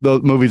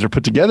those movies are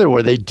put together,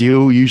 where they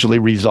do usually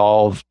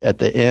resolve at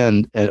the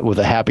end with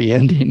a happy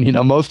ending.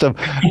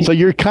 So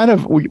you're kind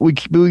of we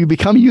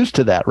become used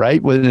to that,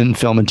 right? Within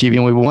film and TV,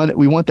 and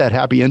we want that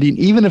happy ending,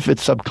 even if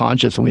it's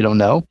subconscious and we don't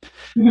know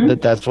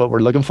that's what we're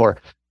looking for.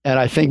 And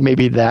I think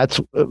maybe that's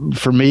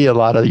for me, a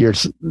lot of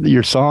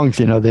your songs,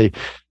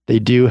 they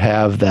do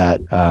have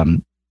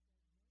that.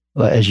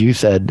 As you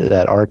said,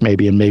 that arc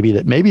maybe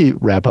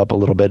wrap up a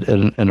little bit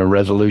in a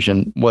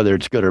resolution, whether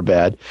it's good or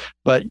bad,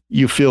 but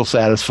you feel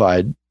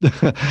satisfied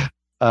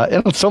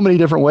in so many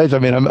different ways. I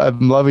mean,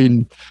 I'm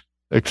loving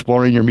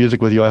exploring your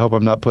music with you. I hope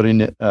I'm not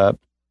putting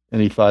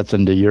any thoughts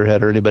into your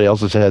head or anybody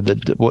else's head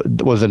that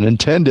wasn't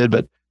intended,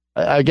 but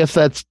I guess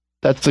that's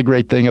the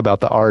great thing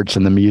about the arts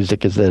and the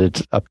music, is that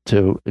it's up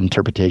to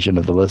interpretation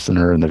of the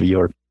listener and the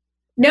viewer.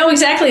 No,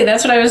 exactly.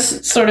 That's what I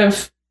was sort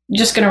of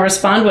just going to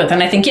respond with.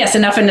 And I think, yes,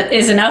 Enough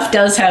Is Enough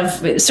does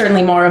have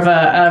certainly more of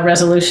a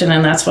resolution,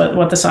 and that's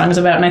what the song is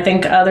about. And I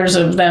think others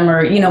of them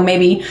are,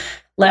 maybe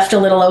left a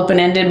little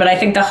open-ended, but I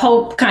think the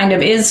hope kind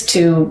of is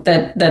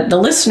that the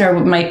listener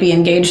might be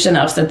engaged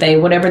enough that they,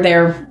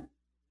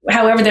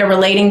 however they're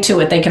relating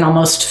to it, they can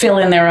almost fill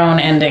in their own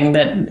ending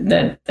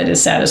that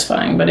is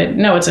satisfying. But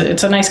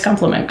it's a nice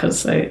compliment,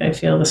 because I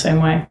feel the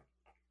same way.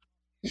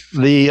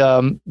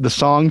 The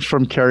songs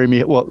from Carry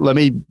Me. Well,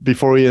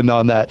 before we end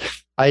on that,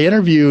 I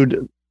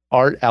interviewed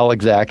Art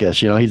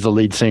Alexakis. He's the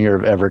lead singer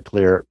of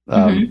Everclear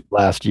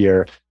last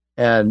year,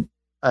 and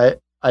I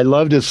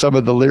loved some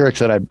of the lyrics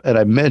that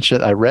I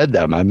mentioned. I read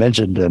them. I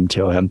mentioned them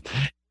to him,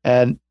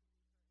 and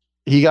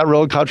he got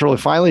real uncomfortable.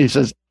 Finally, he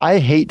says, "I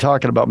hate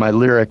talking about my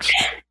lyrics.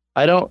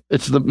 I don't.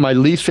 It's my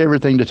least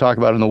favorite thing to talk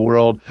about in the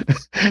world."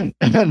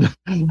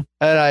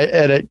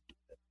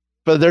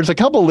 But there's a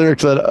couple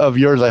lyrics of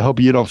yours. I hope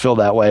you don't feel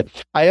that way.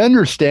 I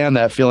understand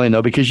that feeling,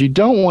 though, because you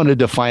don't want to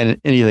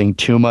define anything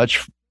too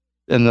much.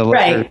 And the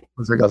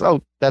listener goes,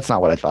 "Oh, that's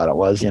not what I thought it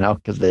was,"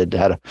 because they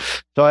had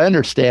So I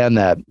understand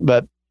that.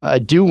 But I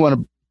do want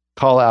to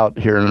call out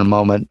here in a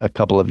moment a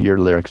couple of your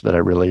lyrics that I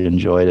really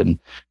enjoyed and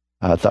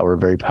thought were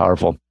very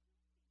powerful.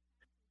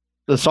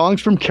 The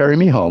songs from Carry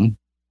Me Home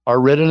are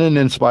written and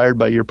inspired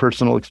by your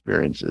personal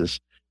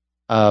experiences.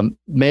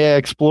 May I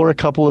explore a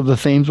couple of the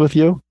themes with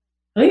you?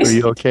 Please. Are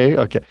you okay?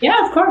 Okay.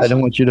 Yeah, of course. I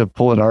don't want you to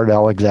pull an Art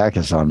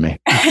Alexakis on me.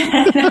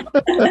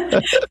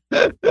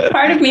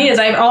 Part of me is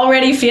I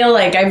already feel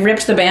like I've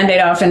ripped the Band-Aid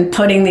off and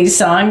putting these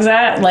songs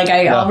at. Like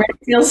I already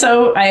feel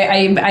so.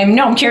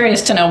 I'm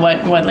curious to know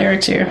what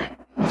lyrics here.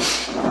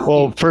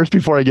 Well, first,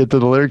 before I get to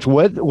the lyrics,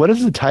 what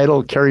does the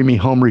title "Carry Me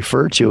Home"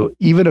 refer to?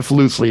 Even if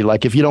loosely,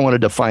 like if you don't want to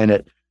define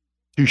it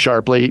too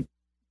sharply,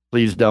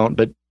 please don't.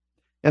 But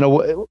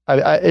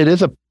it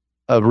is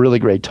a really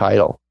great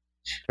title.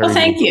 Well,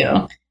 thank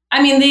you.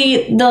 I mean,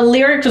 the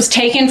lyric was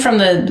taken from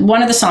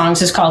one of the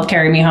songs is called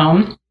 "Carry Me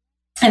Home,"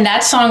 and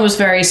that song was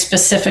very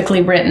specifically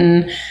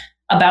written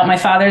about my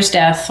father's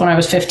death when I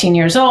was 15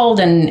 years old,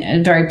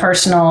 and very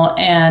personal.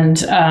 And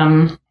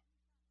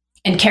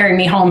 "Carry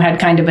Me Home" had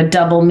kind of a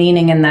double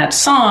meaning in that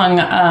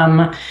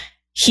song.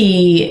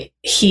 He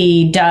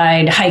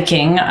died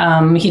hiking.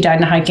 He died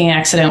in a hiking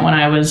accident when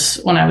I was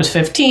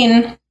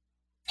 15.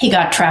 He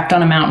got trapped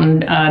on a mountain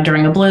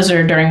during a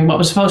blizzard during what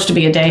was supposed to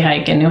be a day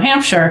hike in New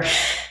Hampshire.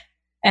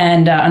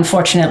 and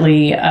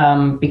unfortunately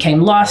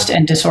became lost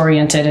and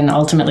disoriented and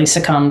ultimately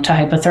succumbed to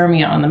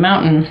hypothermia on the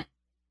mountain.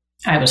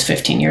 I was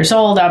 15 years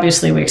old.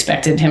 Obviously, we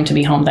expected him to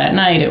be home that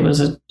night. It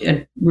was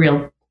a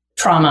real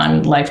trauma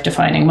and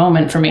life-defining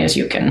moment for me, as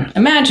you can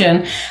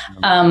imagine.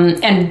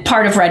 And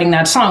part of writing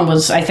that song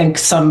was, I think,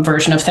 some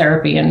version of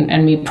therapy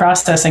and me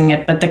processing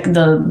it. But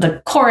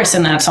the chorus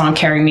in that song,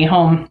 "Carry Me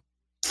Home,"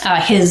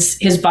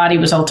 his body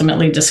was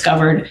ultimately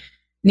discovered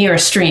near a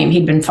stream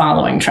he'd been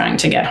following, trying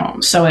to get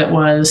home. So it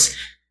was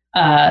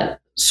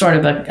sort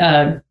of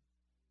a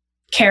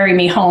carry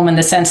me home in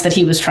the sense that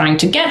he was trying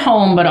to get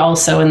home, but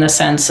also in the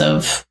sense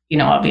of,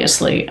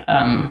 obviously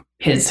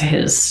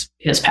his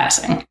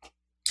passing.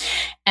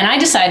 And I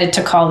decided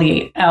to call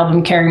the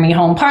album "Carry Me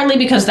Home," partly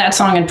because that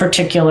song in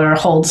particular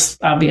holds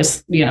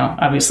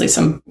obviously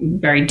some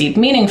very deep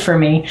meaning for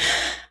me.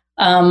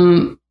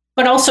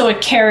 But also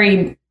it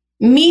carried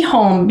me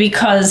home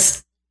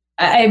because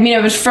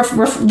it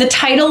was the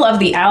title of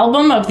the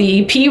album, of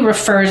the EP,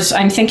 refers,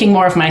 I'm thinking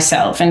more of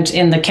myself and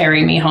in the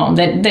 "Carry Me Home."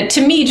 That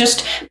to me,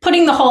 just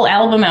putting the whole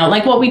album out,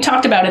 like what we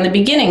talked about in the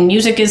beginning,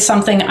 music is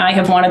something I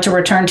have wanted to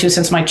return to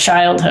since my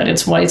childhood.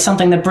 It's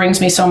something that brings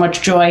me so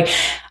much joy.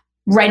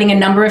 Writing a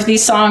number of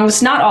these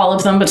songs, not all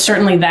of them, but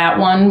certainly that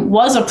one,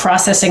 was a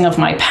processing of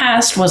my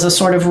past, was a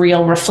sort of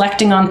real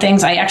reflecting on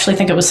things. I actually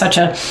think it was such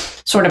a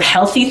sort of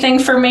healthy thing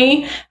for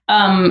me.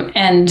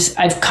 And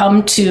I've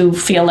come to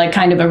feel like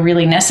kind of a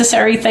really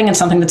necessary thing and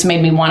something that's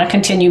made me want to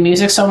continue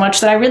music so much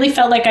that I really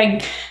felt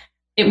like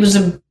it was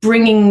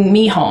bringing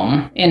me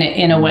home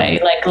in a way,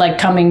 like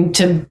coming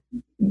to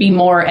be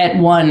more at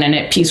one and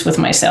at peace with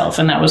myself.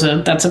 And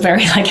that's a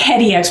very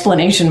heady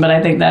explanation, but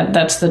I think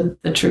that's the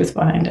truth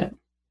behind it.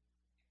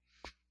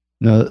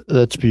 No,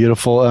 that's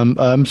beautiful.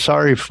 I'm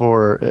sorry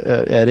for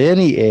at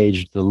any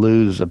age to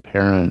lose a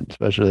parent,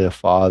 especially a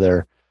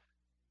father,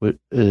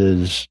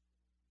 is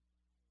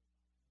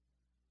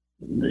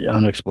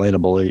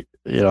unexplainably,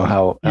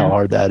 how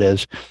hard that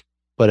is.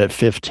 But at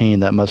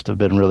 15, that must have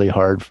been really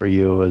hard for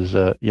you as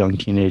a young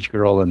teenage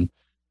girl. And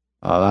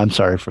I'm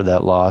sorry for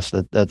that loss.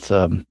 That's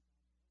a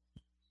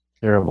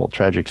terrible,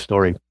 tragic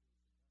story.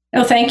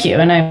 Oh, thank you.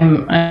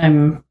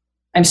 And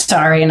I'm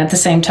sorry. And at the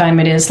same time,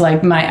 it is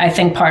I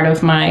think part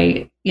of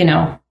my,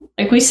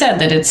 like we said,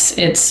 that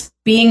it's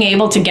being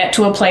able to get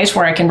to a place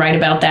where I can write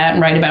about that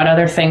and write about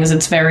other things.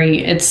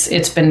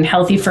 It's been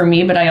healthy for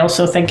me, but I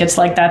also think it's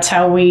that's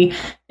how we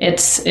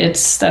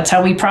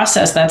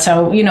process. That's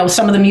how,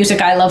 some of the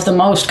music I love the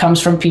most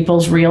comes from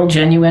people's real,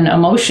 genuine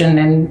emotion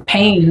and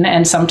pain,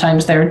 and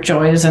sometimes their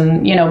joys.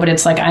 And, but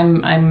it's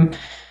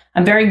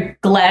I'm very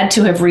glad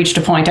to have reached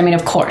a point. I mean,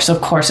 of course,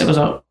 it was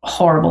a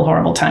horrible,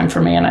 horrible time for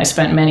me. And I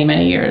spent many,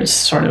 many years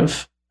sort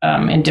of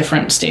in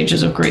different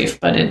stages of grief,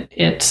 but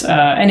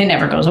and it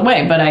never goes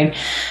away. But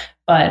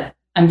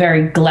I'm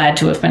very glad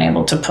to have been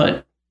able to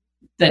put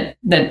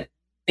the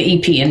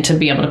EP and to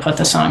be able to put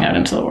the song out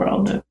into the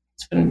world.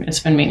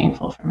 It's been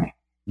meaningful for me.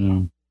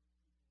 Mm.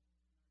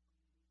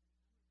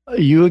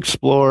 You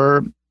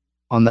explore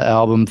on the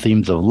album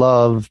themes of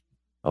love,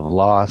 of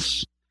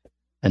loss,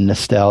 and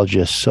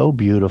nostalgia so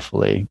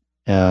beautifully.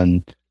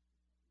 And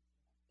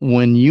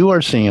when you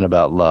are singing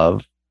about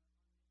love,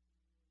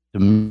 to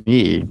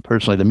me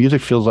personally, the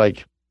music feels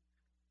like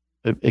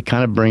it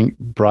kind of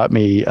brought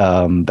me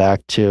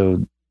back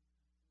to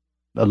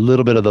a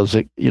little bit of those,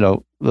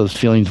 those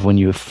feelings when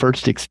you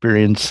first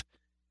experience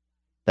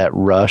that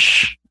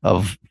rush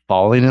of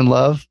falling in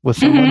love with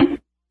someone. Mm-hmm.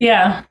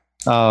 Yeah.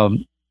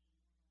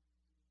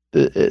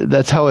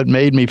 That's how it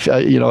made me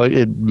feel.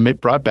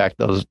 It brought back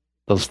those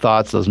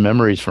thoughts, those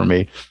memories for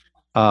me.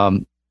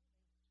 And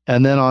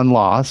then on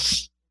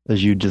loss,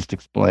 as you just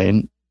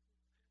explained,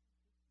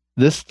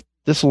 this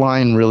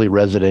line really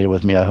resonated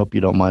with me. I hope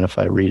you don't mind if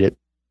I read it.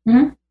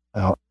 Mm-hmm.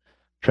 I'll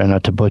try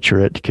not to butcher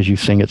it because you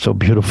sing it so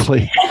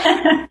beautifully.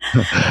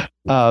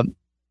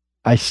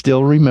 I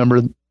still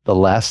remember the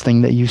last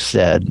thing that you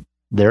said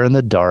there in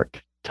the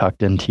dark,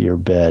 tucked into your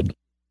bed.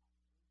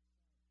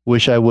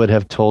 Wish I would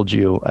have told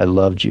you I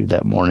loved you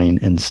that morning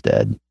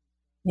instead.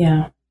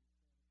 Yeah.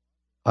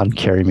 On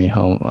 "Carry Me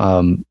Home."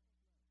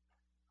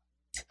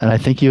 And I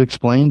think you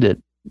explained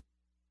it.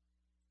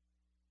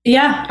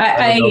 Yeah.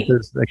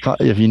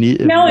 If you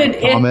need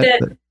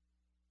comment.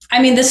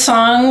 I mean, the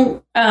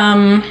song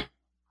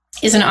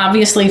is an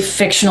obviously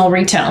fictional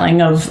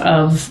retelling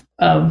of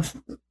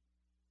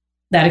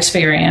that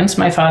experience,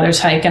 my father's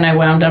hike, and I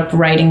wound up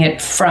writing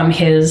it from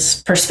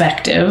his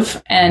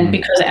perspective. And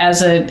because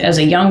as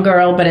a young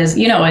girl, but as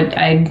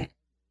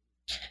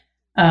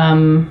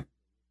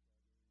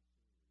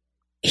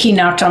he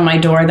knocked on my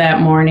door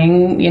that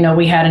morning.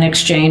 We had an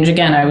exchange.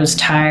 Again, I was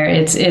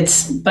tired.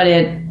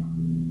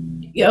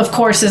 Of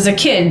course, as a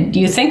kid,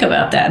 you think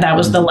about that. That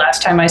was the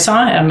last time I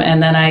saw him.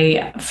 And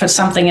then for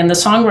something in the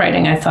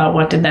songwriting, I thought,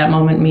 what did that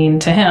moment mean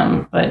to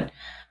him? But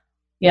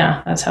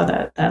yeah, that's how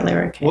that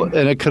lyric came. Well,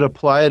 and it could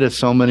apply to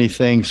so many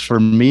things for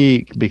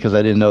me because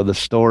I didn't know the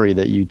story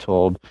that you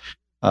told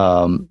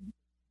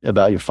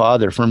about your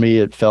father. For me,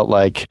 it felt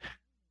like,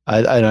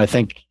 I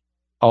think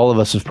all of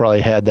us have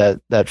probably had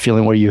that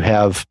feeling where you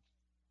have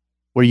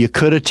where you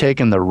could have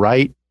taken the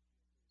right,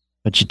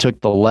 but you took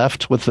the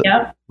left with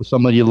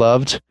someone you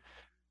loved.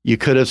 You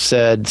could have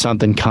said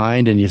something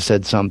kind and you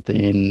said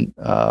something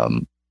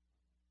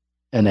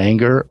in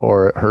anger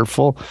or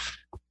hurtful,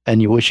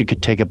 and you wish you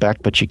could take it back,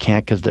 but you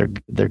can't because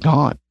they're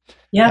gone.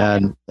 Yeah.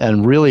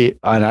 And really,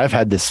 and I've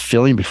had this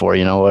feeling before,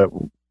 you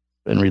know,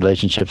 in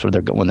relationships where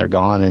when they're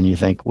gone, and you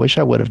think, wish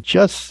I would have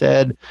just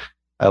said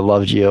I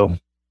loved you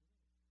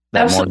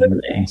that morning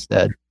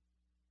instead.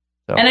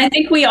 So. And I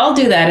think we all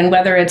do that. And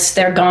whether it's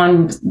they're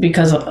gone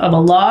because of a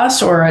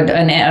loss or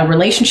a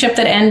relationship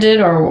that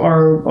ended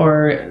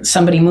or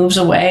somebody moves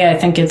away,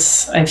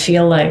 I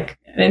feel like,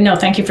 no,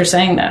 thank you for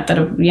saying that,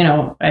 you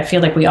know, I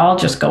feel like we all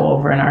just go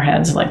over in our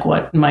heads, like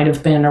what might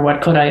have been, or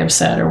what could I have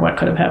said, or what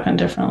could have happened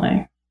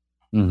differently.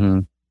 Mm-hmm.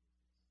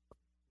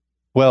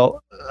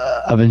 Well,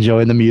 I'm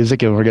enjoying the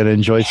music, and we're going to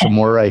enjoy some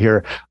more right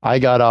here. I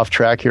got off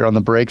track here on the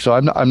break, so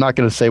I'm not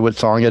going to say what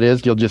song it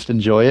is. You'll just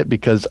enjoy it,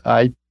 because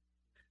I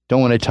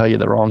don't want to tell you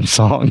the wrong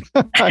song.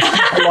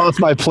 I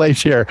lost my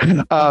place here.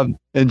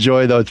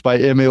 Enjoy, though. It's by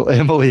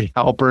Emily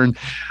Halpern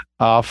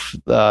off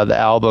the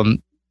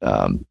album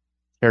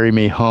Carry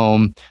Me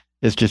Home.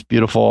 It's just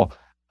beautiful.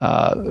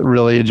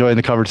 Really enjoying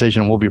the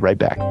conversation. We'll be right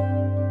back.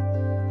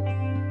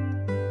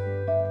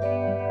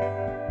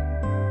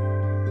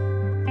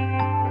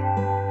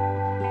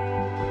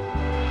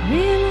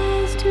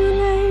 Realized too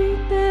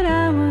late that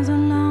I was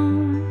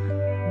alone.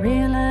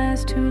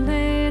 Realized too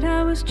late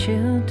I was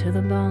chilled to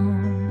the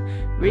bone.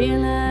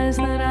 Realized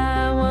that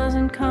I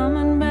wasn't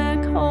coming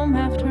back home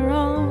after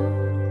all.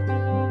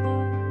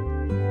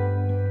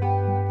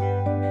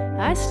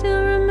 I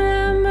still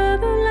remember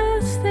the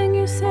last thing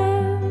you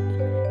said,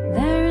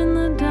 there in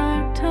the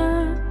dark,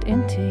 tucked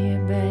into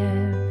your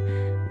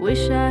bed.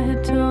 Wish I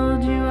had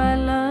told you I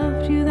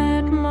loved you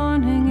that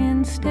morning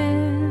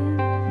instead.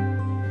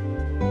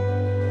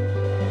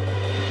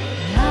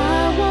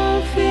 I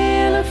won't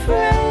feel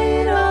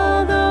afraid,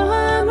 although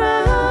I'm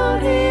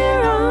out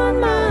here on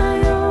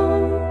my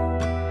own.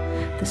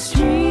 The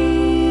stream's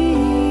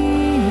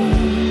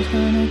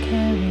gonna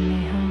carry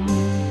me home.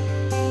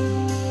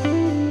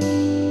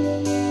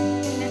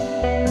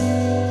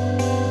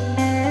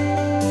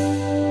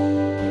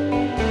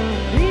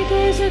 3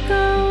 days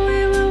ago we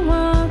were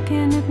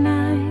walking at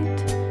night,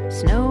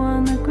 snow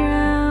on the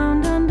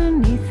ground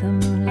underneath the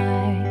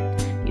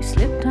moonlight. You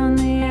slipped on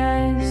the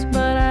ice,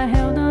 but I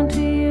held on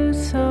to you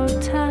so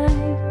tight.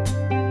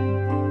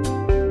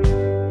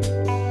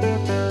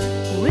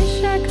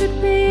 Wish I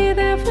could be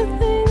there for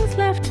things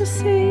left to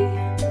see.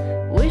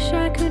 Wish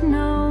I could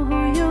know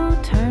who you'll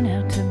turn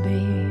out to be.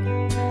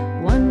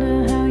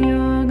 Wonder how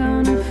you're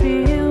gonna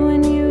feel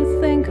when you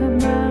think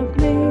about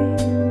me.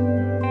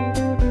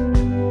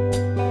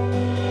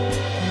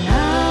 And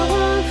I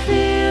won't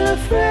feel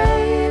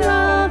afraid,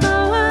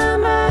 although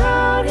I'm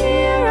out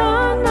here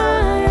on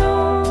my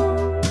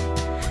own.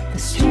 The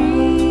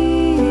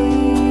stream's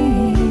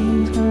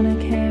gonna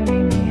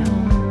carry me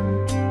home.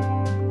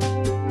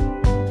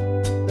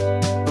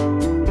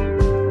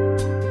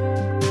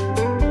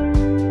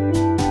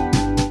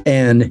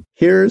 And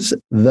here's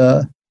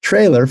the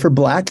trailer for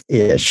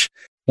Black-ish.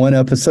 One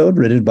episode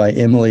written by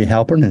Emily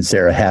Halpern and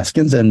Sarah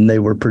Haskins, and they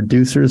were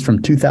producers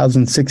from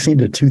 2016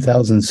 to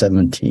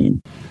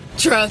 2017.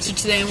 Tryouts are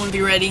today. I want to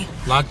be ready.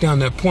 Lock down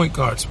that point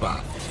guard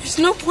spot. There's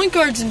no point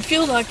guards in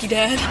field hockey,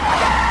 Dad.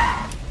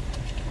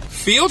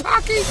 Field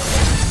hockey?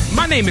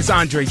 My name is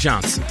Andre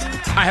Johnson.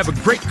 I have a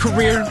great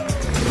career,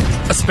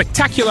 a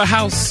spectacular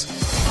house,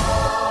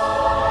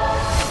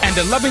 and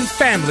a loving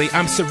family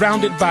I'm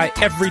surrounded by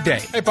every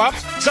day. Hey,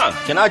 Pops. Son,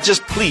 can I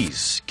just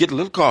please get a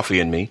little coffee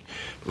in me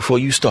before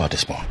you start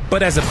this morning?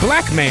 But as a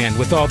black man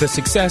with all this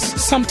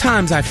success,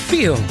 sometimes I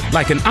feel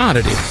like an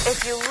oddity.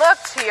 If you look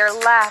to your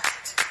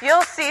left,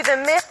 you'll see the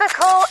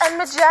mythical and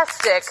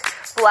majestic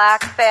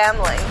Black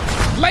family.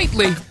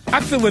 Lately, I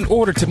feel in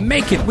order to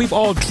make it, we've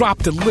all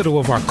dropped a little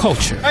of our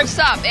culture. All right,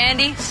 stop,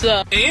 Andy.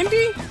 Sup?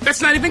 Andy?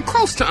 That's not even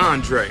close to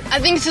Andre. I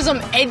think it says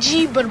I'm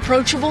edgy but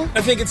approachable.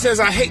 I think it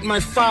says I hate my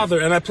father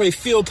and I play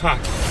field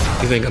hockey.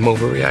 You think I'm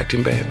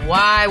overreacting, babe?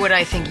 Why would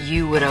I think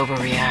you would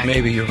overreact?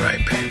 Maybe you're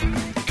right, babe.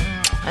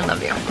 I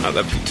love you. I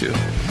love you too.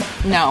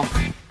 No.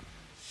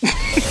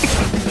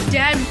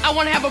 Dad, I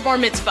want to have a bar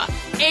mitzvah.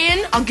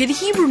 And I'll get a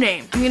Hebrew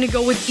name. I'm going to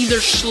go with either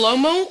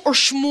Shlomo or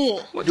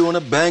Shmuel. We're doing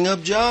a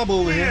bang-up job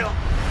over here.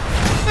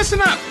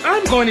 Listen up.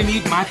 I'm going to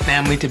need my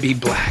family to be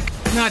black.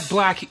 Not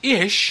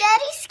black-ish.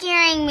 Daddy's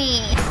scaring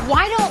me.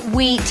 Why don't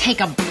we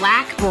take a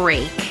black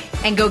break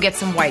and go get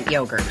some white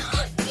yogurt?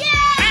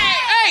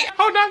 Hey,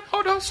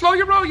 hold on. Slow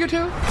your roll, you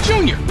two.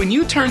 Junior, when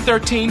you turn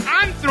 13,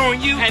 I'm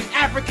throwing you an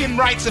African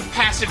rites of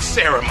passage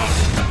ceremony.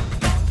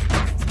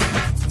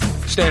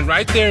 Stand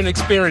right there and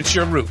experience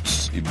your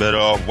roots. You better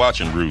off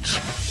watching Roots.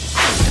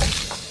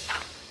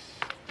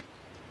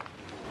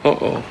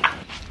 Uh-oh.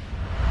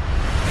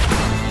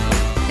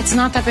 It's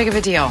not that big of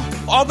a deal.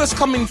 All this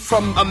coming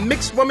from a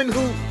mixed woman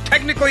who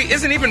technically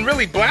isn't even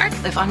really black?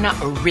 If I'm not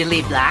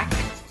really black,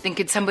 then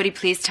could somebody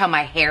please tell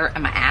my hair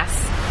and my ass?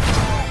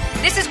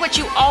 This is what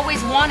you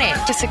always wanted.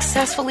 To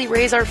successfully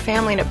raise our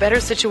family in a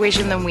better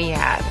situation than we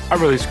had. I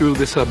really screwed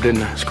this up,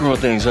 didn't I? Screwing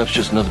things up's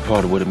just another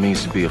part of what it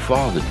means to be a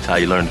father. It's how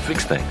you learn to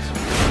fix things.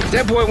 If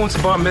that boy wants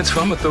a bar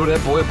mitzvah, I'm gonna throw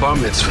that boy a bar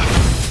mitzvah.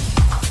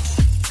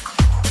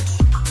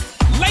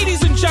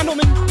 Ladies and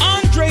gentlemen,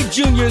 Andre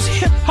Jr.'s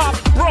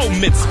hip-hop bro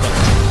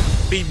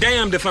mitzvah. Be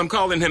damned if I'm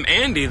calling him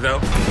Andy, though.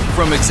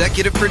 From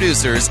executive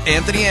producers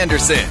Anthony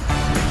Anderson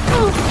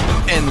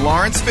and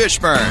Lawrence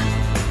Fishburne,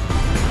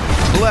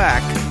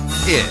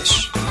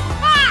 Black-ish.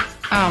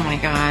 Oh my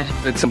God.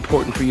 It's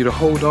important for you to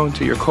hold on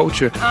to your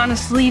culture.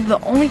 Honestly, the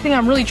only thing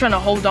I'm really trying to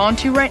hold on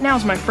to right now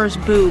is my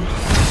first boob.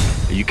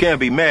 You can't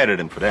be mad at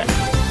him for that.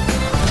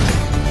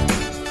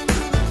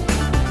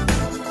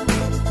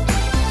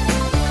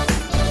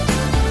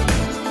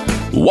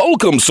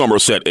 Welcome,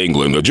 Somerset,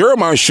 England. The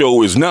Jeremiah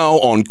Show is now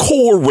on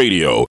Core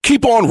Radio.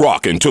 Keep on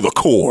rocking to the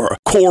core.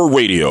 Core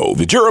Radio.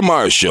 The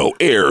Jeremiah Show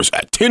airs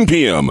at 10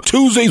 p.m.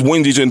 Tuesdays,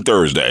 Wednesdays, and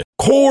Thursday.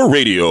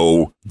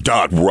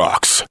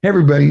 CoreRadio.rocks. Hey,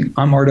 everybody.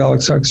 I'm Art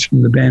Alexakis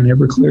from the band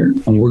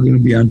Everclear, and we're going to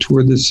be on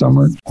tour this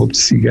summer. Hope to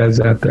see you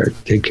guys out there.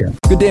 Take care.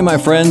 Good day, my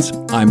friends.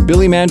 I'm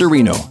Billy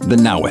Mandarino, the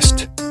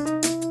Nowist.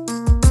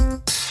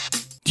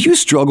 Do you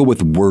struggle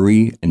with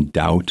worry and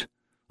doubt?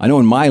 I know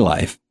in my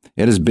life,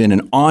 it has been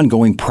an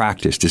ongoing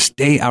practice to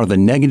stay out of the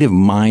negative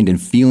mind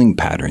and feeling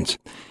patterns.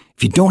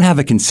 If you don't have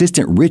a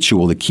consistent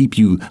ritual to keep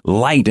you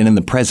light and in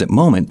the present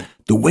moment,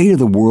 the weight of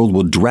the world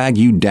will drag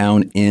you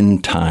down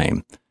in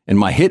time. In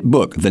my hit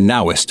book, The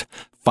Nowist,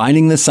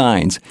 Finding the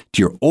Signs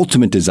to Your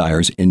Ultimate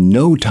Desires in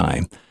No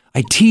Time,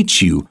 I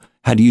teach you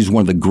how to use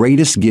one of the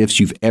greatest gifts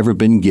you've ever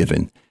been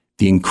given,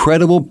 the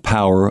incredible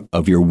power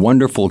of your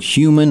wonderful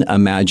human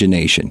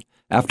imagination.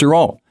 After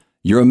all,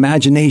 your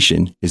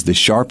imagination is the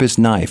sharpest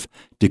knife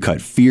to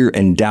cut fear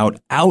and doubt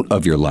out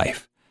of your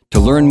life.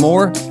 To learn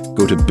more,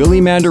 go to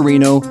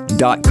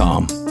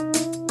billymandarino.com.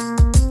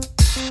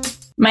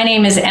 My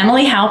name is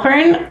Emily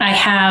Halpern. I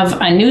have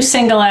a new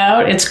single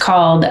out. It's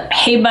called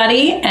Hey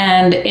Buddy,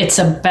 and it's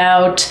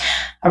about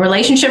a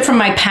relationship from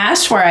my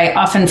past where I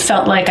often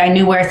felt like I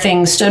knew where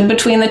things stood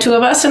between the two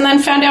of us and then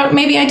found out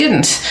maybe I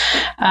didn't.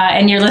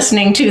 And you're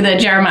listening to The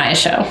Jeremiah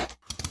Show.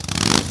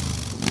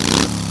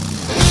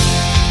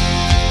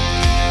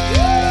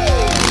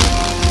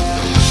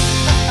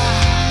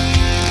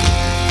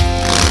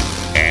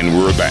 And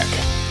we're back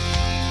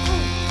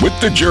with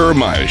The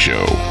Jeremiah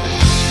Show.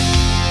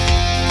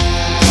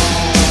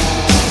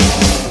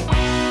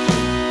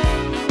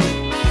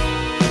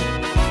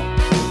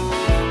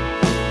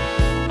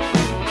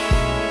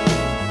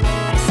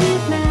 I see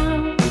it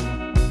now,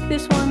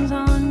 this one's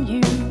on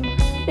you.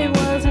 It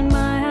wasn't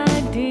my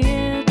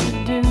idea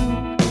to do,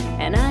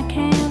 and I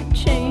can't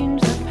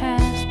change the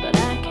past, but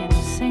I can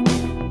sing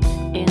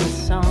it in a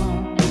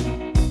song.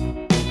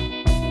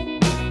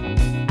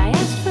 I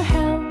asked for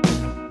help,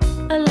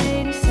 a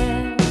lady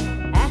said,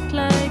 act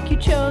like you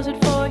chose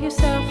it for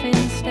yourself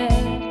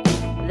instead.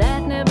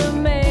 That never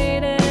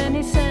made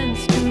any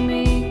sense to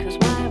me, 'cause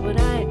why would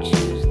I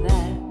choose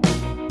that?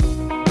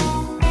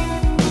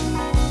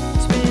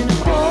 It's been a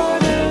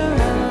quarter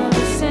of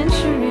a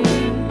century,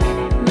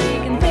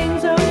 making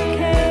things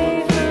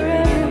okay for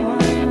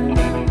everyone.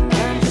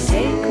 Time to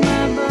take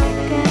my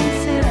book and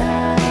sit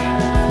out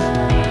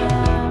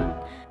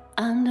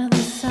under the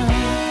sun.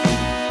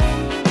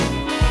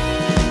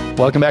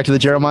 Welcome back to the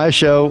Jeremiah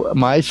Show.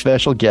 My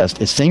special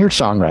guest is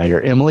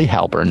singer-songwriter Emily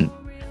Halpern.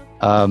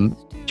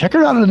 Check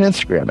her out on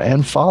Instagram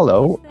and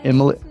follow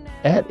Emily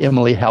at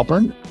Emily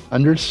Halpern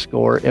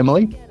 _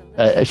 Emily.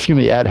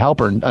 At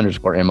Halpern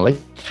 _ Emily.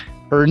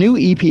 Her new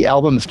EP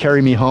album is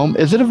Carry Me Home.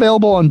 Is it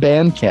available on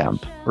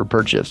Bandcamp for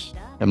purchase,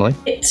 Emily?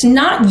 It's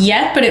not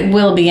yet, but it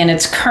will be, and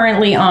it's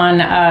currently on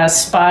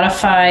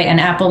Spotify and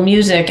Apple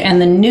Music.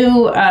 And the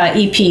new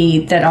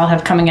EP that I'll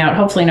have coming out,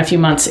 hopefully in a few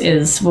months,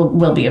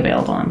 will be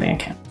available on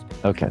Bandcamp.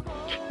 Okay.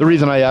 The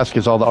reason I ask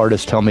is all the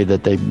artists tell me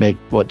that they make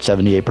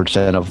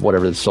 78% of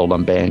whatever is sold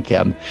on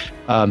Bandcamp.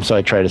 So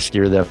I try to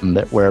steer them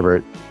that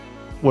wherever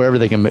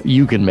they can,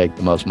 you can make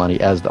the most money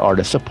as the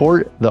artist.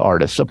 Support the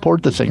artist,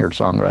 support the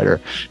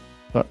singer-songwriter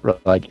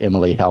like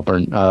Emily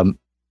Halpern.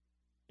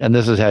 And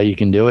this is how you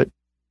can do it,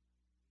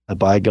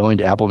 by going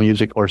to Apple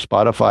Music or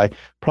Spotify.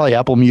 Probably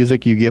Apple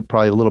Music, you get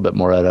probably a little bit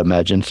more, I'd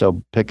imagine.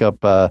 So pick up,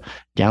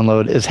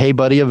 download. Is Hey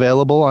Buddy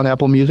available on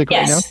Apple Music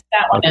right now? Yes,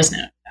 that one is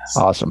now. Yes.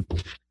 Awesome.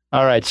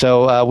 All right.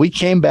 So we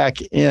came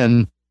back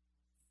in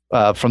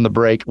from the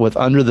break with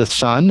Under the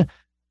Sun.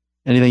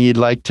 Anything you'd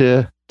like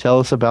to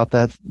tell us about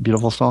that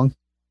beautiful song?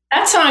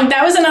 That song,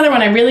 that was another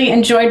one. I really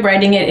enjoyed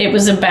writing it. It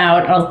was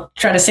about, I'll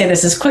try to say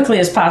this as quickly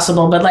as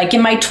possible, but like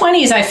in my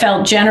 20s, I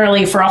felt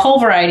generally, for a whole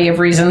variety of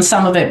reasons,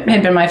 some of it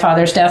had been my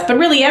father's death, but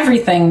really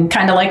everything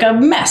kind of like a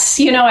mess.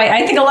 You know,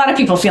 I think a lot of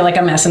people feel like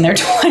a mess in their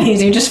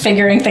 20s. You're just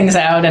figuring things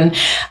out.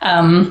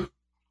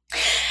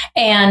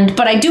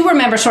 But I do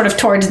remember sort of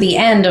towards the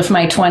end of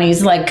my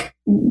 20s, like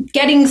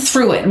getting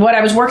through it, what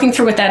I was working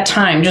through at that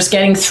time, just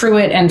getting through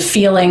it and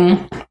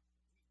feeling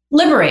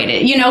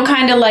liberated, you know,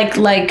 kind of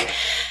like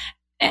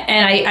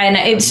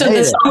So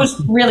the song was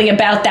really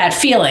about that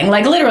feeling.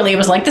 Like literally, it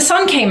was like the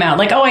sun came out.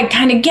 Like, oh, I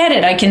kind of get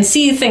it. I can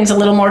see things a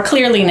little more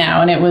clearly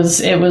now. And the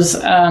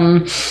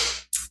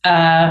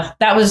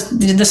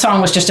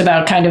song was just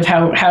about kind of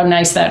how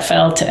nice that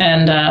felt.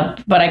 And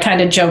but I kind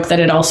of joke that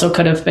it also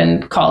could have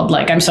been called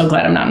like, I'm so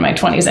glad I'm not in my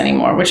 20s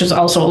anymore, which is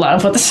also a lot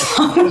of what the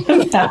song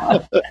was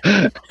about.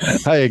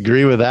 I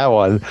agree with that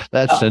one.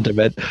 That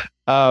sentiment.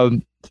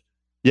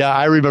 Yeah,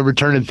 I remember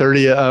turning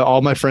 30.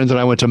 All my friends and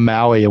I went to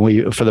Maui,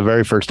 and for the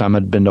very first time,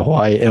 I'd been to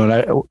Hawaii.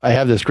 And I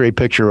have this great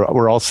picture.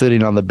 We're all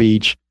sitting on the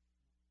beach,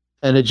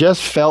 and it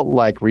just felt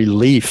like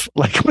relief,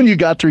 like when you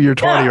got through your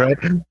 20, right?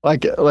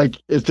 Like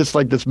it's just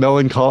like this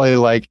melancholy,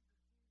 like,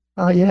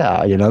 oh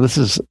yeah,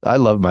 I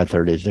love my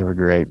 30s. They were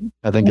great.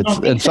 I think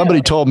and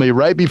somebody told me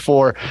right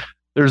before.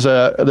 There's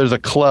a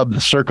club,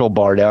 the Circle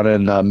Bar down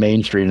in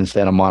Main Street in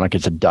Santa Monica.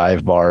 It's a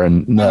dive bar,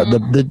 and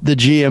the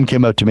GM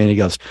came up to me and he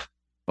goes,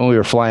 when we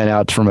were flying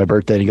out for my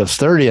birthday, and he goes,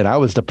 30. And I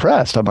was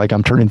depressed. I'm like,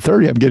 I'm turning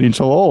 30. I'm getting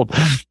so old.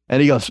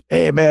 And he goes,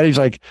 hey man, he's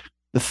like,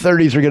 the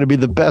 30s are going to be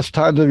the best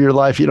times of your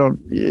life. You're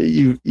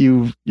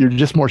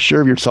just more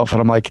sure of yourself. And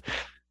I'm like,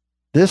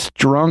 this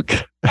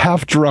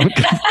half drunk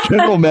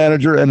general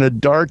manager in a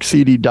dark,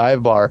 seedy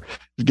dive bar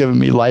is giving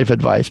me life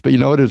advice. But you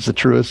know what? It's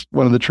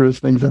one of the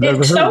truest things I've ever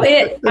heard. So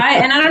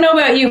I don't know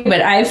about you,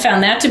 but I've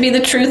found that to be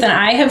the truth. And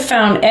I have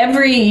found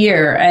every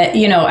year,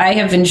 I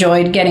have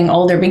enjoyed getting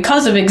older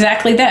because of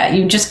exactly that.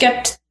 You just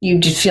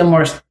feel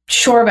more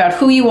sure about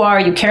who you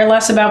are. You care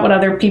less about what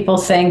other people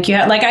think.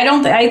 I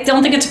don't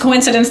think it's a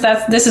coincidence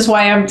that this is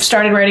why I've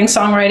started writing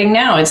songwriting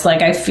now. It's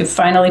like I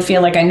finally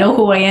feel like I know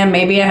who I am.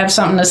 Maybe I have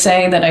something to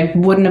say that I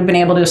wouldn't have been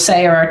able to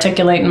say or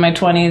articulate in my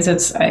 20s.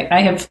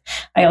 I've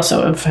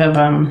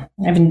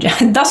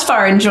thus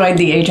far enjoyed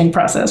the aging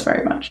process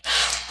very much.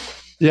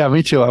 Yeah,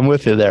 me too. I'm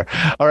with you there.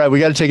 All right, we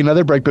got to take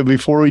another break, but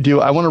before we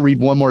do, I want to read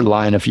one more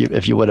line if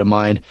you wouldn't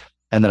mind,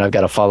 and then I've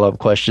got a follow-up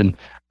question.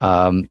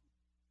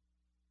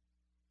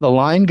 The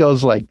line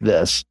goes like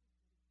this: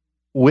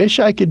 wish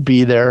I could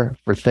be there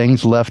for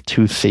things left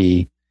to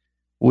see.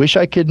 Wish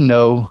I could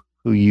know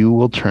who you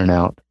will turn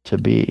out to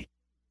be.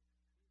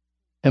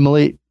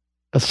 Emily,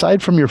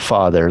 aside from your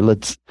father,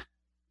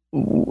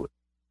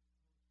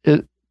 is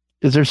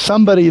there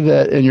somebody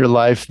that in your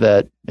life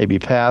that maybe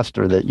passed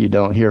or that you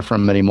don't hear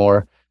from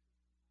anymore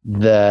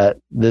that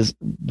this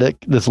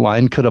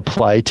line could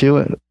apply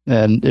to?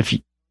 And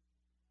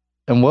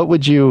what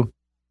would you?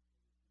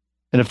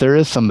 And if there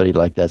is somebody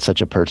like that,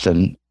 such a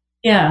person,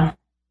 yeah,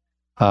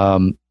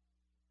 what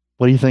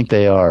do you think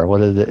they are?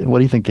 What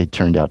do you think they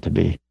turned out to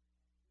be?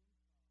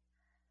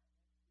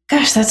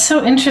 Gosh, that's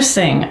so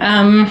interesting.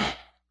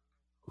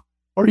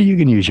 Or you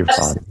can use your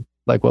father.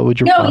 Like, what would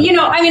your father?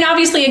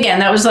 Obviously, again,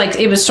 that was like,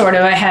 it was sort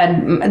of, I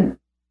had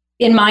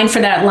in mind for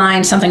that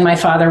line something my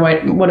father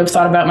would have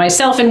thought about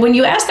myself. And when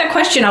you asked that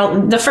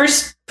question, the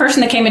first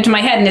person that came into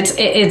my head, and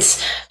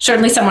it's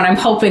certainly someone I'm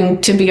hoping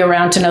to be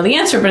around to know the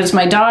answer, but it's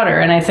my daughter.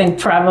 And I think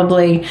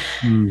probably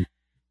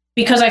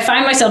because I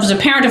find myself as a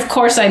parent, of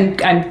course,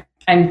 I'm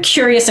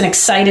curious and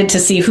excited to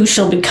see who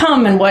she'll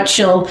become and what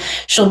she'll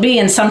be.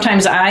 And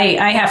sometimes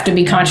I have to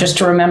be conscious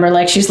to remember,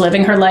 like, she's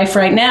living her life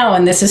right now,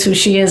 and this is who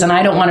she is. And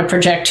I don't want to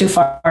project too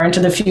far into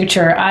the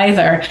future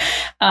either.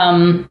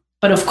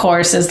 But of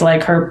course, as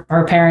like her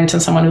parent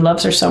and someone who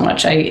loves her so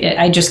much,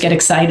 I just get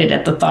excited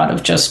at the thought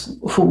of just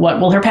what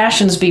will her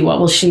passions be? What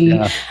will she?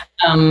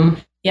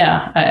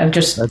 Yeah. I'm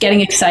just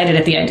getting excited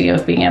at the idea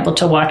of being able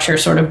to watch her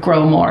sort of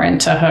grow more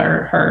into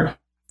her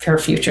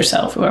future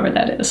self, whoever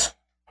that is.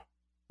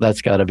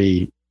 That's got to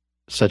be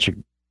such a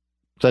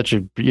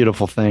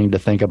beautiful thing to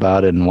think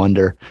about and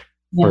wonder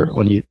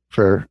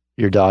for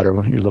your daughter,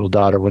 your little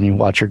daughter, when you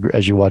watch her,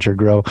 as you watch her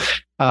grow.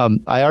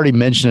 I already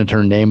mentioned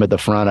her name at the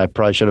front. I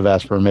probably should have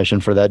asked permission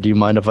for that. Do you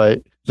mind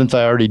since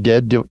I already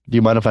did, do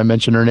you mind if I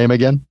mention her name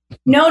again?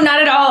 No,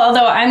 not at all.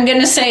 Although I'm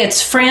going to say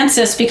it's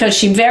Frances, because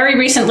she very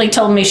recently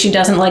told me she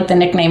doesn't like the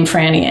nickname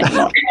Franny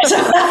anymore.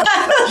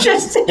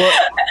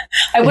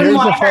 I wouldn't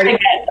want her to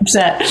get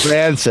upset.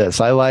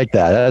 Frances, I like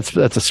that.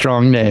 That's a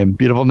strong name.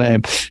 Beautiful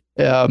name.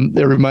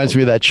 It reminds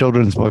me of that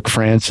children's book,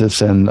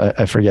 Frances, and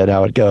I forget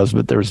how it goes,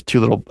 but there was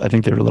I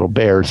think they were little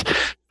bears,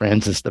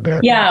 Frances the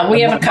bear. Yeah,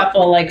 we have a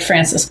couple like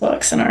Frances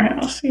books in our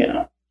house.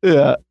 Yeah.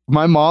 Yeah.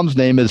 My mom's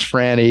name is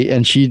Franny,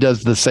 and she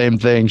does the same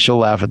thing. She'll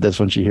laugh at this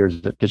when she hears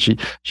it, because she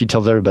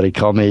tells everybody,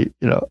 call me,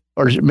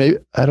 or maybe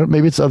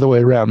it's the other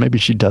way around. Maybe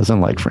she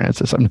doesn't like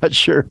Frances. I'm not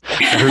sure.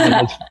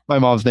 My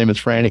mom's name is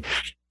Franny.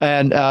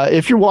 And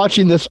if you're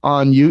watching this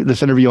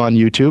this interview on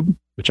YouTube,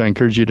 which I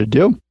encourage you to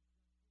do,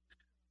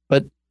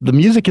 but the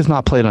music is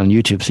not played on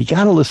YouTube, so you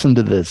got to listen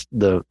to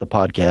the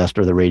podcast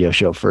or the radio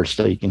show first,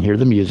 so you can hear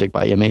the music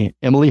by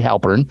Emily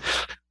Halpern.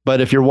 But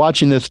if you're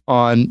watching this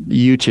on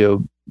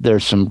YouTube,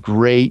 there's some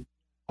great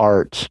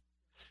art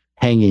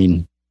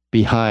hanging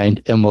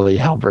behind Emily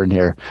Halpern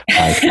here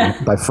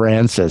by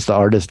Frances, the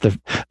artist,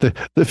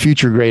 the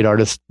future great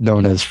artist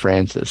known as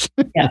Frances.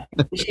 Yeah,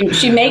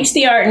 she makes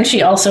the art, and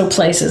she also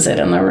places it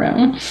in the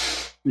room.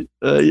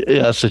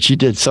 So she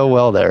did so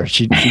well there.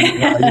 She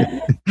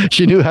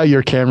knew how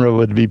your camera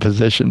would be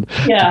positioned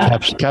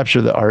to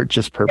capture the art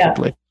just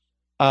perfectly.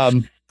 Yeah.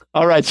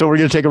 All right, so we're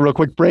going to take a real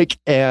quick break,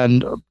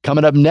 and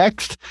coming up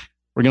next,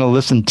 we're going to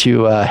listen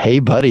to Hey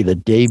Buddy, the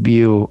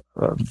debut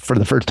for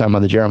the first time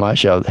on the Jeremiah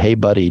Show. Hey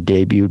Buddy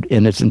debuted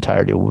in its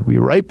entirety. We'll be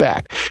right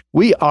back.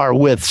 We are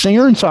with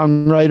singer and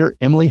songwriter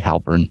Emily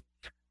Halpern.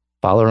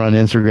 Follow her on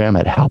Instagram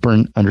at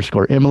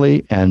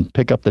Halpern_Emily and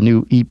pick up the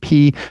new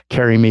EP,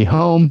 Carry Me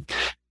Home,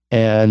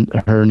 and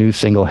her new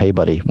single, Hey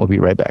Buddy. We'll be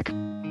right back.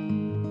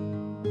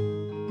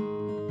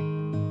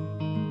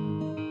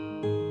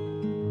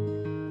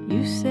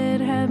 You said,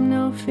 have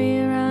no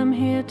fear, I'm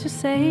here to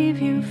save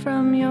you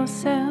from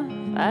yourself.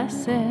 I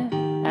said,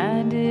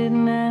 I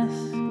didn't ask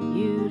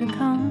you to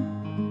come.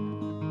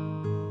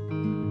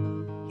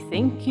 You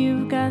think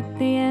you've got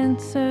the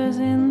answers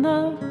in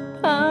the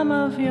palm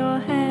of your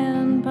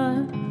hand,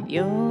 but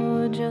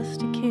you're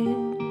just a kid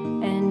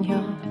and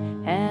you're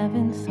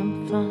having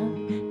some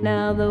fun.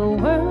 Now the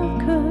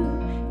world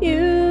could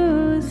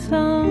use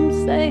some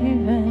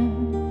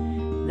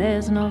saving.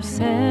 There's no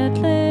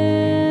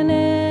settling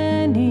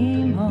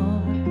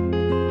anymore,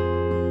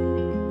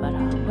 but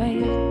I'll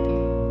wait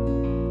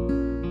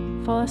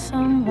for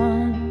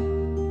someone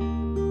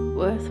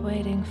worth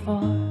waiting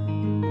for.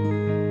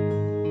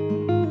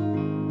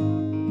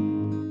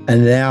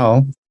 And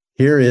now,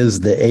 here is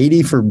the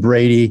 80 for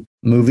Brady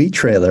movie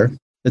trailer.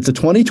 It's a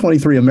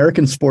 2023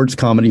 American sports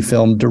comedy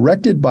film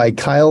directed by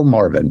Kyle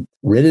Marvin,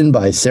 written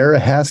by Sarah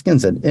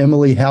Haskins and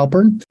Emily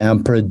Halpern,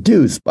 and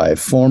produced by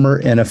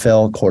former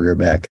NFL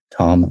quarterback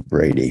Tom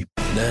Brady.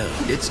 Now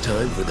it's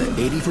time for the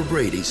 80 for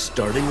Brady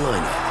starting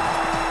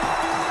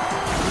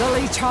lineup.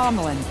 Lily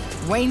Tomlin,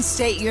 Wayne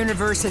State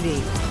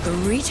University.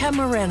 Rita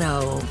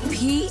Moreno,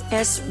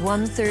 PS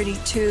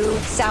 132.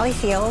 Sally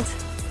Field,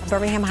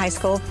 Birmingham High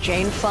School.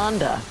 Jane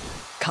Fonda,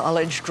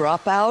 college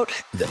dropout.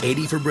 The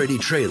 80 for Brady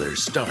trailer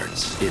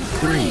starts in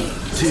 3,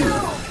 2,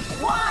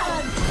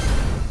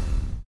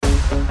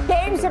 1.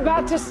 Game's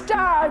about to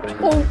start.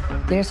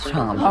 Oh, there's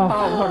Tom.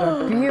 Oh, what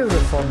a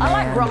beautiful man. I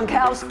like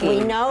Gronkowski.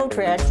 We know,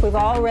 Trish. We've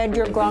all read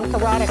your Gronk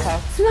erotica.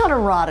 It's not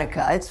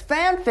erotica. It's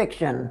fan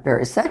fiction.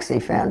 Very sexy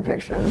fan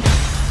fiction.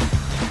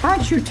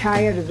 Aren't you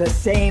tired of the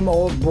same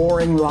old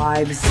boring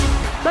lives?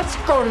 Let's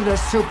go to the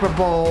Super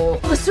Bowl.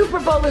 The Super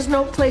Bowl is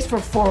no place for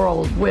 4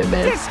 old women.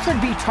 This could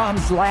be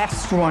Tom's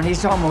last one.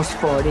 He's almost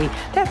 40.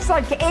 That's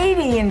like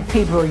 80 in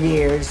people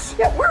years.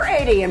 Yeah, we're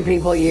 80 in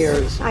people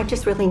years. I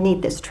just really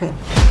need this trip.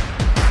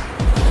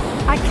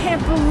 I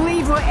can't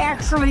believe we're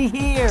actually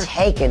here.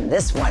 Taking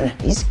this one.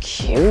 He's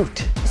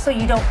cute. So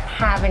you don't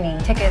have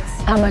any tickets?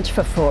 How much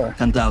for 4?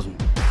 10,000.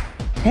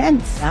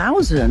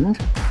 10,000?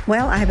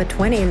 Well, I have a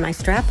 20 in my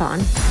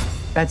strap-on.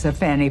 That's a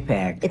fanny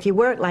pack. If you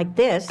wear it like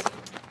this,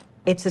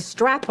 it's a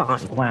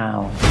strap-on.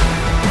 Wow.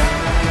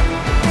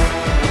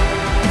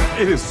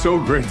 It is so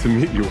great to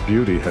meet you.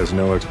 Beauty has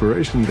no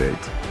expiration date.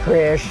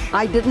 Krish,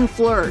 I didn't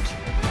flirt.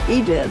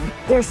 He did.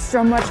 There's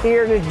so much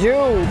here to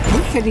do.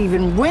 We could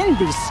even win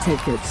these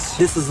tickets.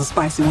 This is a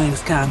spicy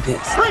wings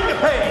contest. Bring the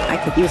pain! I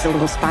could use a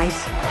little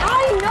spice.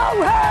 I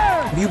know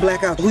her! If you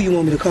black out, who you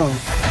want me to call?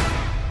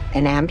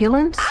 An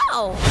ambulance?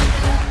 Ow!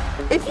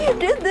 If you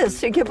did this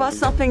to give us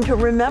something to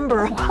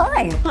remember,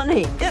 why,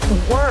 honey, it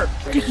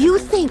worked. Do you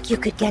think you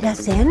could get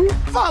us in?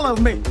 Follow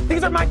me.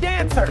 These are my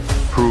dancers.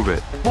 Prove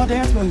it. What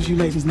dance moves you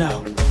ladies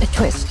know? A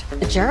twist.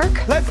 A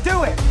jerk? Let's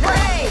do it.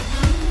 Great!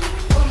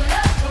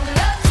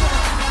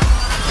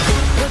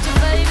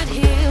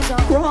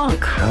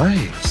 Gronk.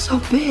 Hi. So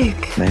big.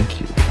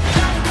 Thank you.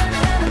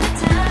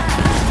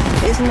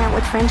 Isn't that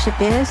what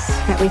friendship is?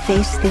 That we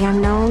face the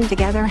unknown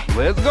together?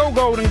 Let's go,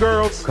 Golden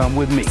Girls. Come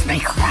with me.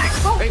 Snake crack.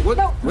 Oh, hey, what?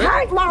 No,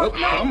 Where? no,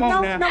 Come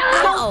on now.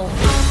 Ow!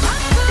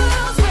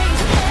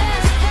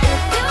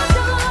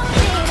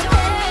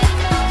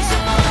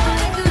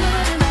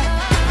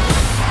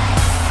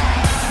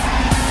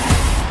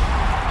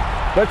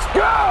 Let's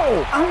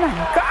go. Oh my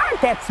God,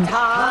 that's Tom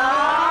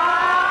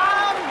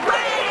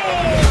Brady!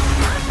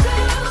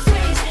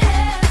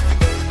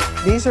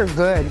 These are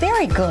good.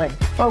 Very good.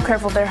 Oh,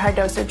 careful, they're high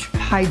dosage.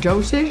 High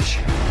dosage?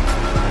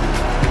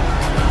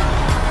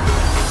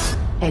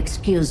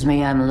 Excuse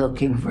me, I'm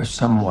looking for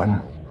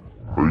someone.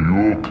 Are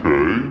you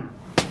okay?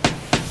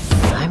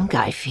 I'm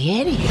Guy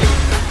Fieri.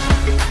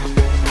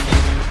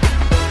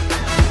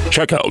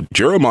 Check out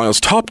Jeremiah's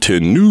top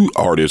 10 new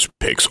artist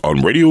picks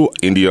on Radio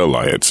India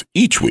Alliance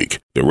each week.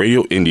 The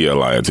Radio India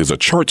Alliance is a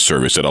chart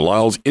service that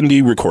allows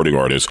indie recording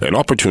artists an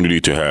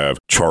opportunity to have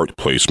chart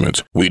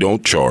placements. We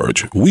don't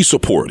charge. We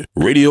support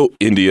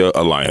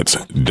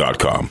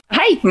RadioIndiaAlliance.com.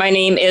 Hi, my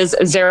name is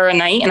Zara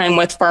Knight, and I'm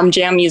with Farm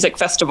Jam Music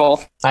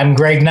Festival. I'm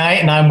Greg Knight,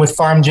 and I'm with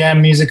Farm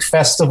Jam Music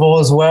Festival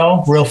as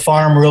well. Real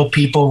farm, real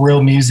people,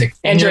 real music.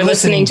 And you're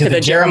listening to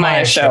The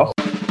Jeremiah Show.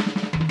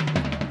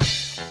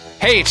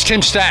 Hey, it's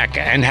Tim Stack,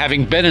 and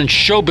having been in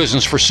show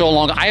business for so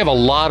long, I have a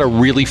lot of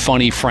really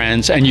funny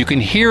friends, and you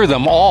can hear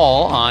them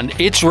all on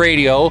It's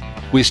Radio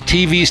with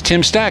TV's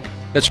Tim Stack.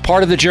 That's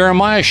part of The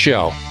Jeremiah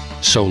Show.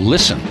 So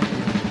listen.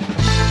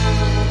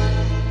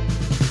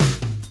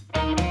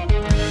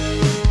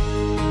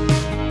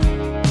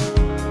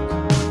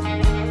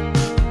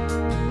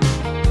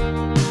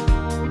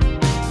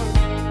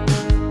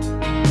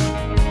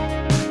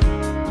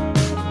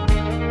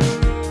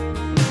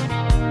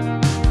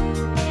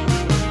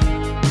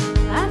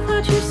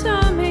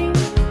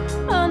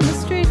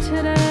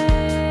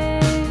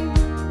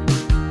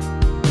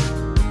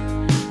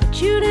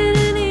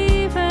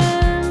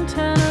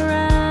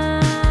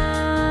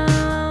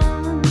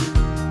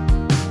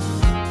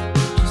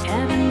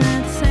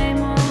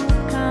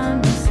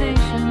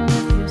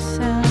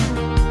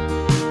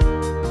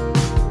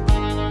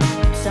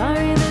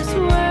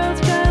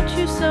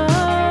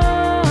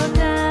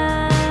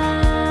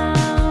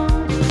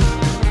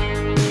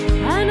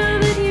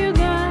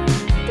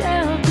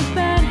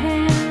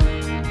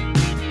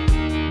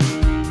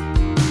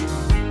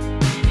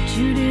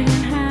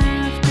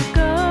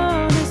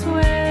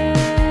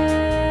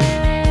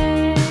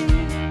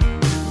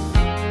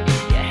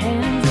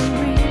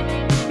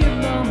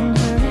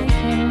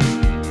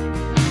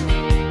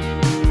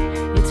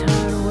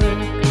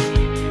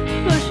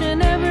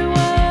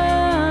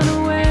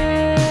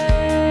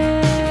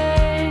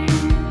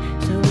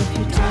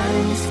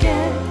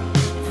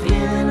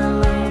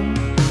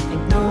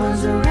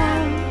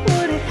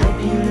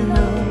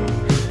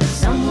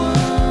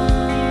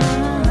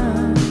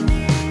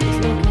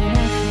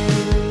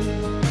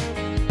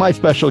 My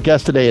special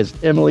guest today is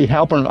Emily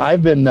Halpern.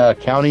 I've been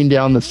counting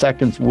down the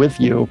seconds with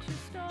you,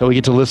 so we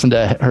get to listen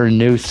to her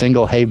new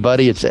single, Hey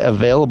Buddy. It's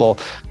available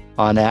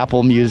on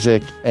Apple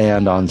Music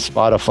and on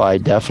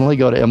Spotify. Definitely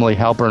go to Emily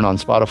Halpern on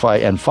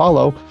Spotify and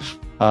follow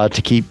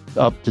to keep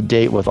up to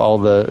date with all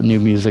the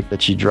new music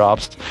that she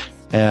drops,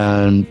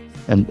 and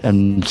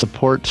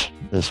support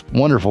this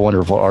wonderful,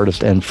 wonderful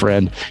artist and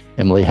friend,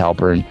 Emily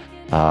Halpern,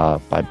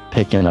 by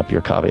picking up your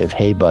copy of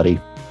Hey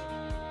Buddy,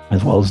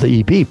 as well as the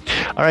EP.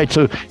 All right,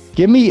 so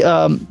give me,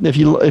 if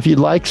you'd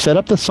like, set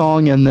up the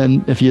song, and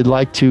then if you'd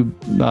like to,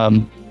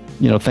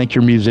 thank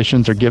your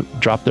musicians or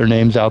drop their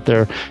names out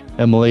there,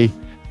 Emily.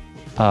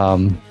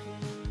 Now's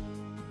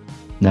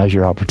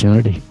your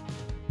opportunity.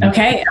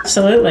 Okay,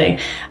 absolutely.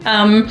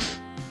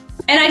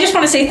 And I just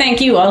want to say thank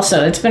you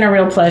also. It's been a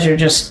real pleasure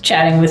just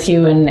chatting with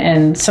you,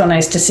 and so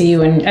nice to see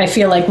you. And I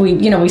feel like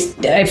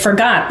I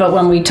forgot, but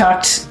when we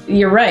talked,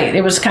 you're right.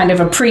 It was kind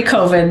of a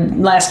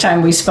pre-COVID last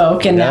time we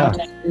spoke, and now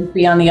to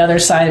be on the other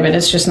side of it,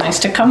 it's just nice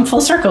to come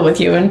full circle with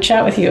you and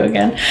chat with you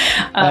again.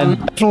 And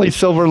definitely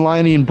Silver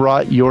Lining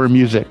brought your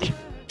music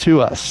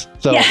to us.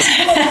 So,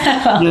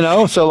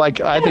 so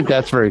I think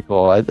that's very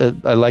cool. I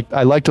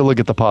like to look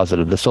at the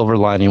positive. The silver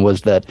lining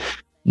was that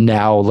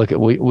now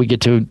we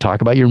get to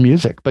talk about your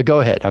music. But go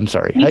ahead. I'm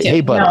sorry.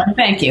 Hey Buddy. No,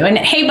 thank you. And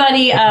Hey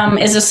Buddy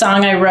is a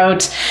song I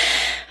wrote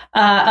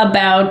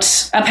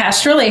about a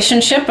past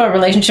relationship, a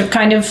relationship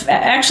kind of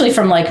actually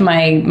from like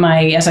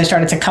my as I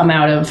started to come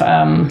out of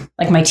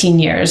like my teen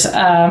years.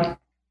 But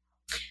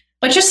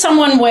just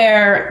someone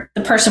where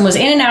the person was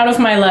in and out of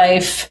my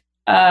life.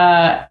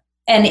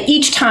 And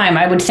each time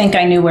I would think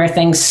I knew where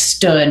things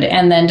stood,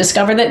 and then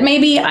discover that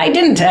maybe I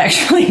didn't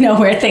actually know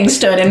where things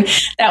stood. And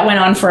that went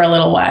on for a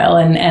little while.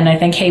 And I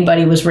think Hey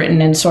Buddy was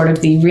written in sort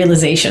of the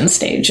realization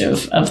stage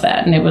of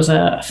that. And it was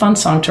a fun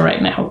song to write.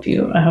 And I hope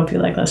you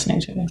like listening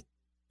to it.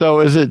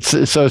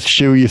 So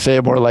Shu, you say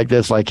it more like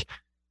this, like,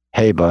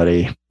 hey,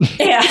 buddy.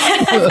 Yeah.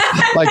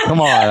 Like, come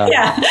on.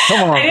 Yeah.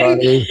 Come on,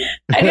 buddy.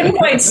 I didn't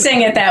quite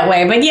sing it that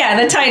way, but yeah,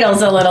 the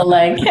title's a little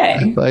like,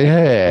 hey. Like,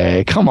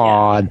 hey, come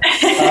on.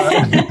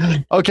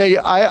 Okay,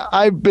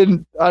 I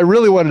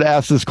really wanted to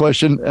ask this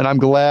question, and I'm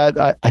glad.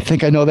 I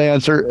think I know the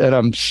answer, and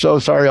I'm so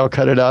sorry. I'll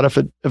cut it out if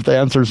the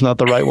answer is not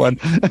the right one.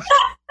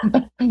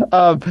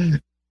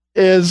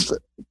 Is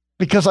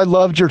because I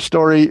loved your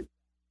story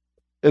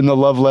in the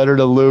love letter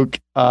to Luke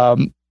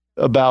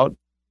about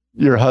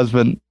your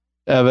husband,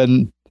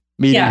 Evan,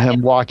 meeting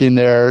him, walking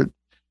there.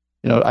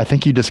 I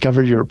think you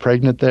discovered you were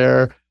pregnant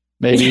there,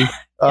 maybe.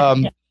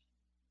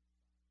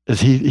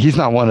 He's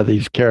not one of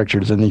these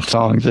characters in these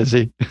songs, is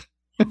he?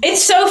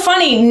 It's so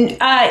funny.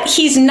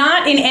 He's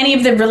not in any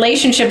of the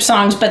relationship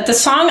songs, but the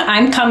song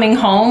I'm Coming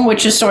Home,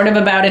 which is sort of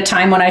about a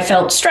time when I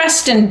felt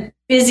stressed and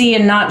busy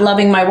and not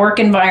loving my work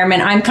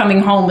environment, I'm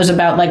Coming Home was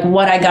about like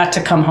what I got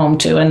to come home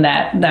to. And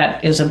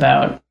that is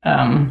about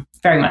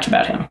very much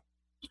about him.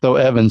 So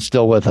Evan's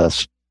still with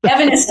us.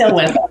 Evan is still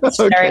with us.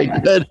 Okay,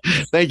 good.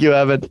 Thank you,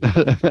 Evan.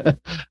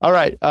 All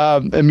right.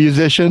 And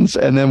musicians,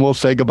 and then we'll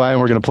say goodbye,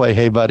 and we're going to play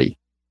Hey Buddy.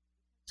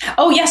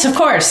 Oh, yes, of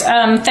course.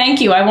 Thank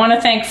you. I want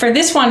to thank for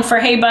this one for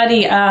Hey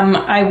Buddy.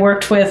 I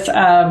worked with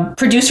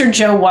producer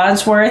Joe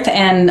Wadsworth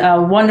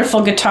and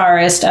wonderful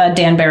guitarist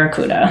Dan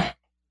Barracuda.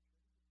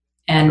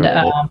 And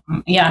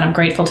and I'm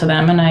grateful to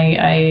them.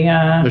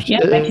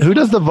 And who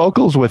does the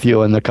vocals with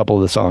you in a couple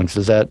of the songs?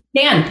 Is that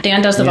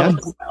Dan does the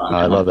vocals.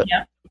 I love it.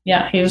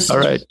 Yeah, he was all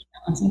right.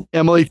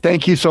 Emily,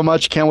 thank you so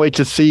much. Can't wait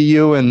to see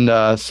you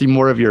and see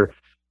more of your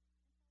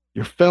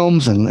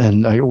films,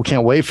 and I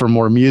can't wait for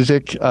more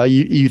music.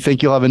 You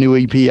think you'll have a new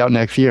EP out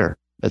next year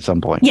at some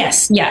point?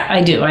 Yes, yeah,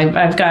 I do.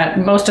 I've got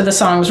most of the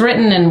songs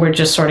written, and we're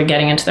just sort of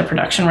getting into the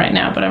production right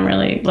now, but I'm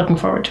really looking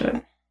forward to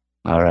it.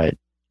 All right.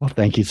 Well,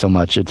 thank you so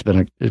much. It's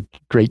been a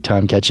great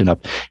time catching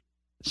up.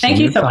 Thank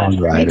you so much.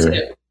 Me too.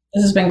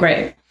 This has been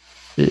great.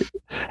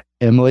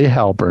 Emily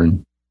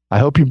Halpern. I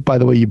hope by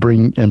the way, you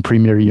bring and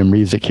premiere your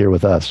music here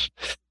with us.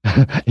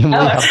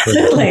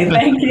 Absolutely.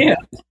 Thank you.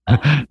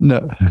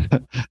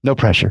 No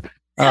pressure.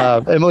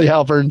 Emily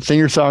Halpern,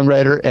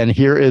 singer-songwriter, and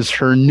here is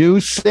her new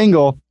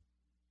single,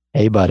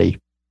 Hey Buddy.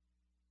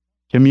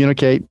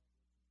 Communicate,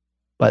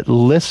 but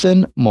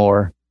listen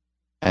more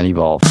and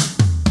evolve.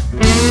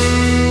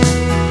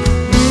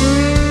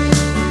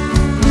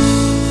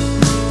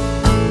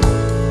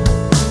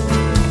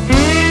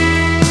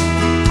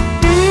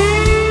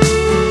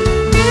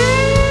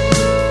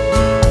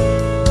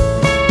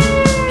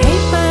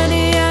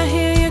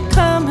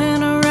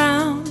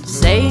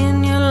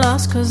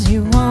 Cause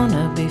you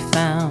wanna be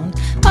found.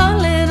 Our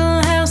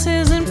little house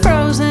isn't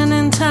frozen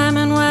in time,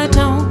 and why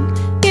don't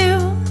you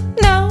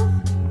know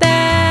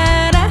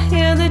that I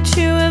hear that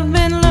you have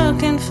been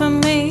looking for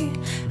me?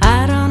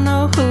 I don't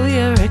know who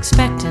you're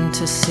expecting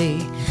to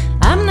see.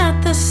 I'm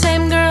not the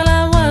same girl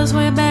I was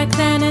way back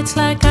then. It's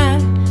like I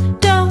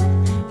don't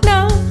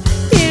know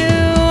you.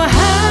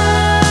 How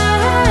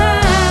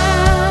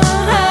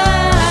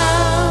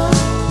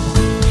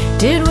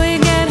did we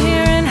get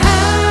here, and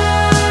how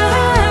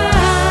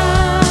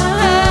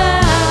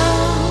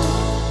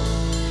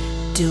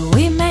do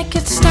we make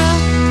it stop?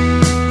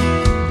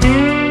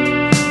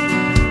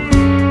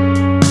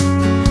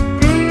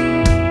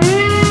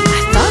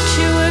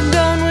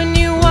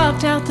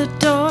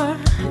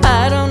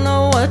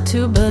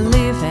 to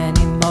believe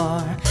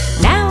anymore.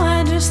 Now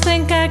I just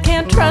think I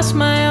can't trust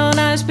my own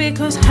eyes,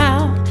 because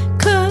how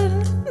could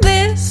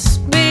this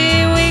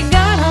be? We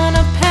got on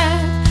a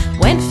path,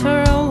 went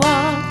for a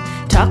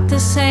walk, talked the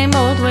same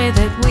old way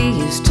that we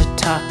used to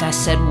talk. I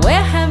said,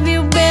 where have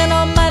you been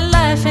all my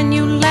life? And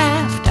you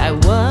laughed. I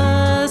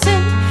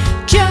wasn't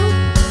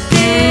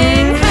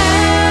joking.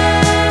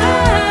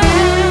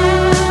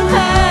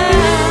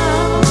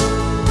 How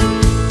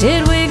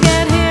did we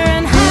get here,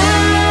 and how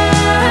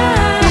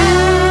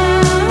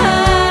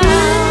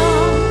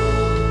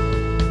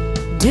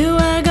do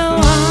I go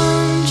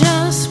on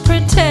just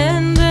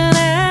pretending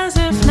as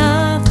if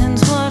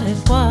nothing's what it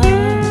was?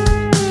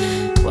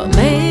 Well,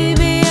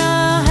 maybe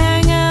I'll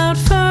hang out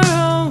for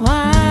a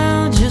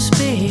while just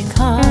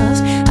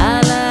because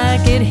I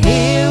like it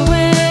here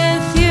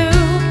with you.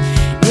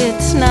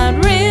 It's not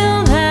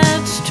real,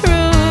 that's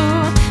true,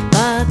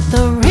 but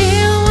the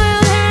real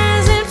world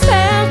hasn't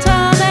felt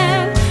all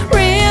that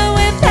real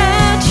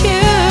without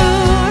you.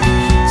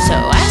 So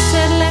I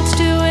said, let's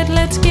do it,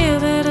 let's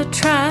give it a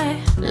try.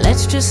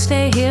 Let's just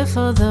stay here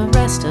for the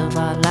rest of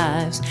our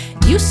lives.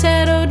 You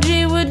said, oh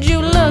gee, would you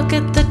look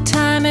at the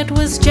time? It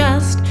was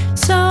just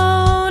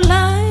so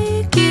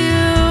like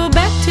you.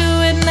 Back to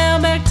it now,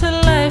 back to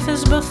life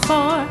as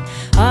before.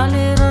 Our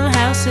little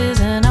house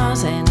isn't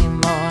ours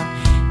anymore.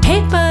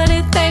 Hey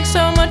buddy, thanks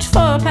so much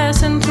for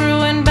passing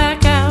through and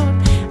back out.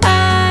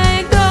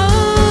 I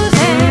go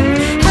then.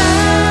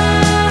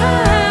 How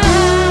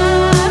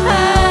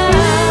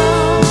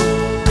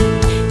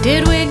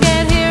did we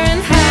get here,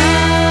 and how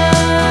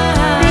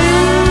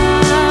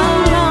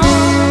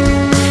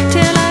long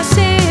till I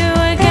see you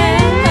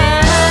again? I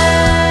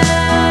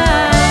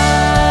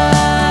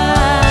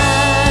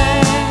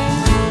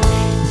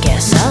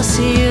guess I'll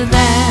see you then.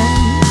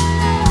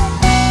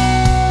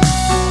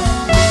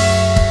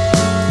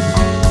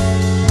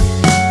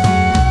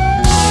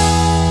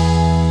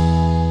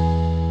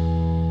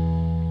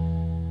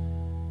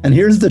 And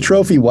here's the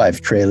Trophy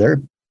Wife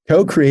trailer,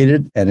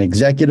 co-created and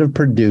executive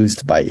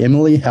produced by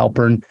Emily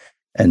Halpern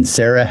and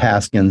Sarah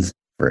Haskins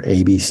for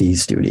ABC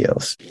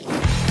Studios.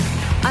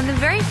 On the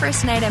very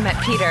first night I met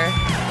Peter,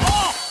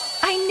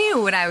 I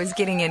knew what I was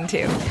getting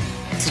into.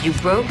 So you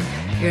broke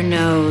your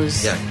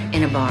nose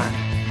in a bar.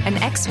 An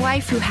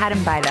ex-wife who had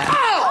him by the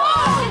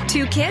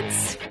 2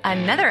 kids,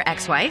 another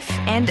ex-wife,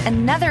 and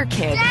another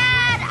kid.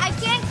 Dad, I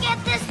can't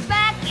get this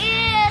back in.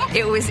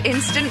 It was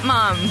instant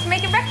mom.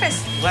 Making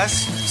breakfast.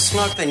 Less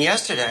smoke than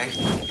yesterday.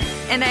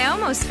 And I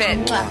almost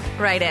fit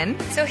right in.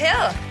 So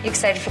Hill, you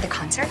excited for the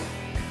concert?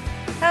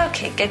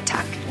 Okay, good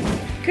talk.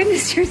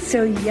 Goodness, you're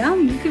so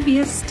young. You could be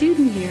a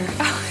student here.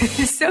 Oh,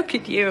 so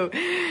could you.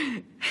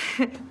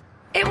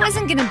 It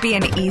wasn't going to be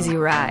an easy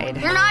ride.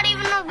 You're not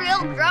even a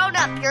real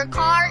grown-up. Your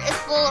car is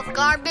full of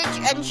garbage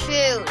and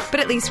shoes.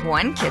 But at least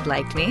one kid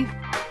liked me.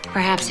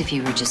 Perhaps if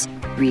you would just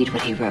read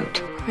what he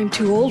wrote. I'm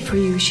too old for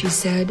you, she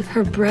said,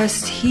 her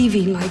breast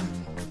heaving like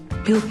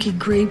milky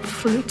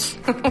grapefruits.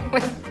 Oh my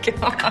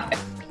God.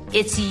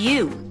 It's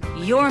you.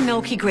 Your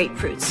milky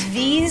grapefruits.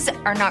 These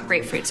are not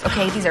grapefruits,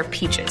 okay? These are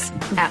peaches,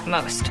 at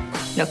most.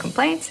 No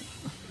complaints,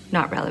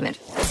 not relevant.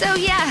 So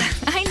yeah,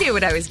 I knew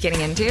what I was getting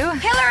into.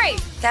 Hillary!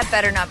 That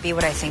better not be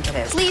what I think it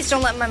is. Please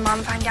don't let my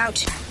mom find out.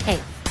 Hey,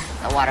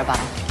 a water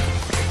bottle.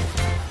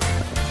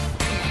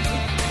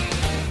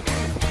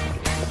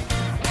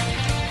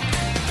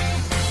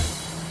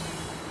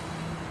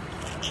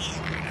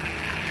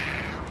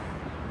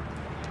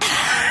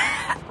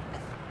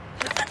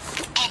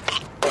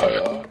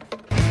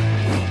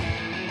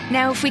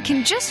 Now, if we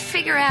can just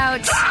figure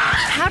out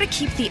how to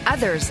keep the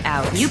others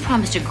out. You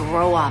promised to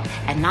grow up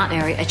and not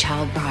marry a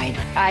child bride.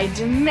 I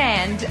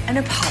demand an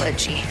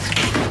apology.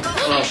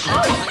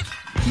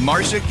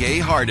 Marcia Gay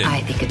Harden. I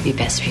think it'd be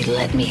best for you to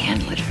let me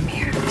handle it from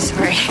here.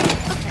 Sorry.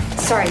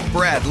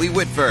 Bradley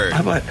Whitford.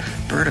 How about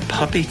bird a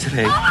puppy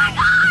today? Oh my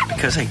God!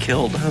 Because I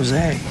killed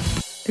Jose.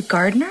 The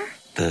gardener?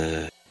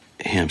 The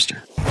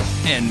hamster.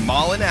 And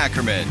Malin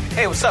Ackerman.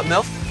 Hey, what's up,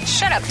 MILF?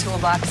 Shut up,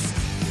 Toolbox.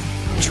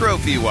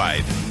 Trophy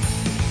Wife.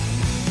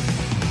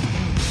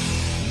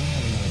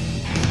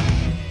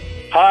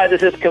 Hi,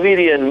 this is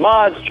comedian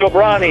Maz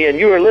Jobrani, and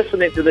you are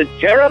listening to The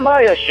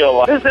Jeremiah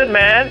Show. Listen,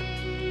 man.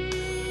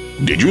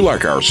 Did you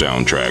like our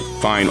soundtrack?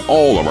 Find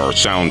all of our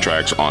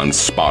soundtracks on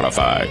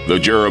Spotify. The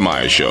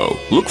Jeremiah Show.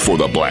 Look for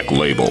the Black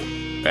Label.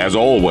 As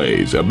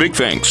always, a big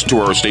thanks to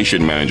our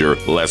station manager,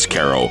 Les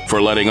Carroll, for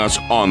letting us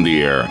on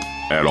the air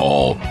at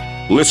all.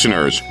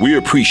 Listeners, we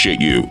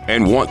appreciate you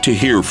and want to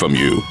hear from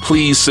you.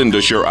 Please send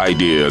us your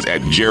ideas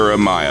at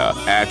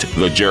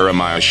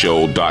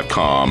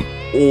jeremiah@thejeremiahshow.com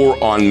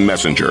or on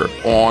Messenger,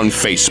 on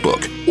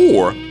Facebook,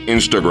 or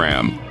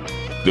Instagram.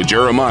 The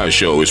Jeremiah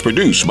Show is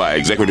produced by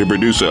executive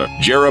producer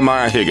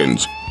Jeremiah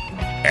Higgins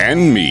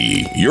and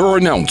me, your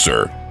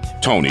announcer,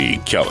 Tony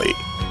Kelly.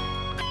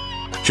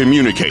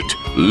 Communicate,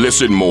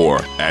 listen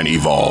more, and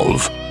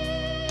evolve.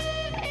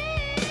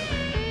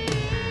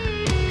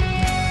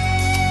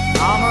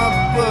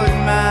 I'ma put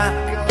my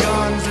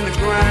guns in the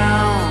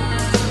ground.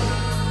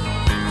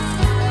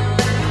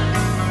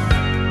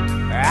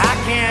 I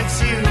can't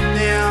shoot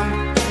them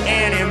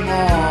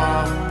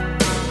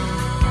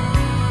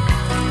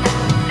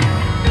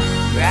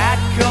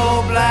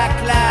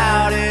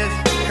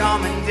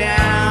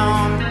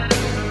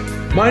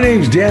My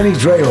name's Danny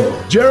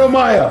Trejo.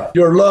 Jeremiah,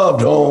 you're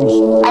loved,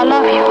 Holmes. I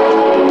love you.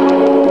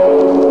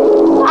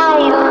 I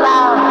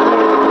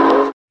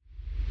love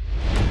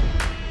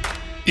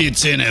you.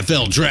 It's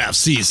NFL draft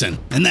season,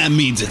 and that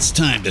means it's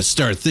time to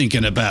start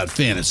thinking about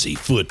fantasy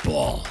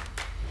football.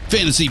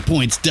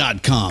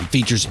 FantasyPoints.com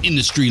features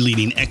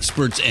industry-leading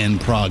experts and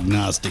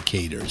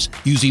prognosticators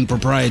using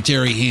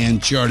proprietary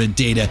hand-charted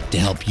data to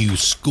help you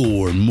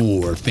score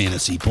more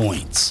fantasy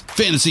points.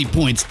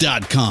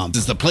 FantasyPoints.com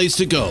is the place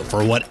to go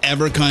for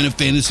whatever kind of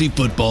fantasy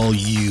football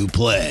you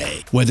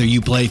play. Whether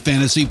you play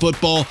fantasy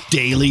football,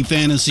 daily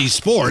fantasy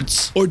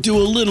sports, or do a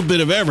little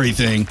bit of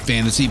everything,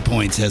 Fantasy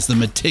Points has the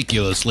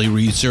meticulously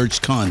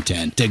researched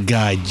content to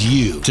guide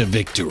you to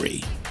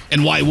victory.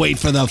 And why wait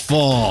for the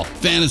fall?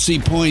 Fantasy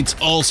Points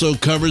also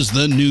covers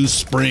the new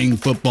spring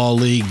football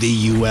league,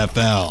 the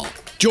UFL.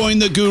 Join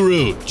the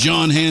guru,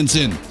 John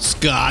Hansen,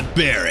 Scott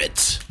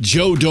Barrett,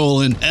 Joe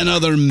Dolan, and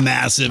other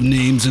massive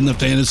names in the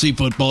fantasy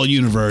football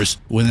universe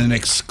with an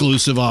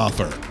exclusive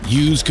offer.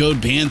 Use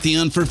code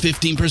Pantheon for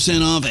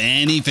 15% off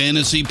any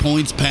Fantasy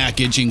Points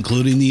package,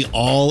 including the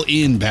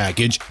all-in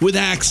package, with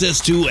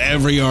access to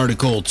every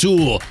article,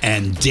 tool,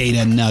 and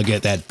data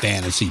nugget that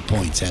Fantasy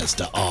Points has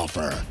to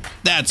offer.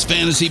 That's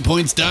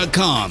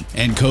FantasyPoints.com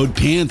and code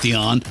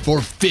Pantheon for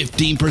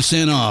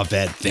 15% off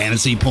at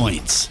Fantasy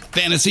Points.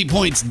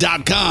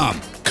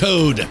 FantasyPoints.com,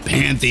 code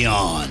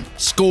Pantheon.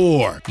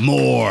 Score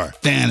more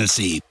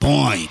fantasy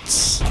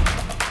points.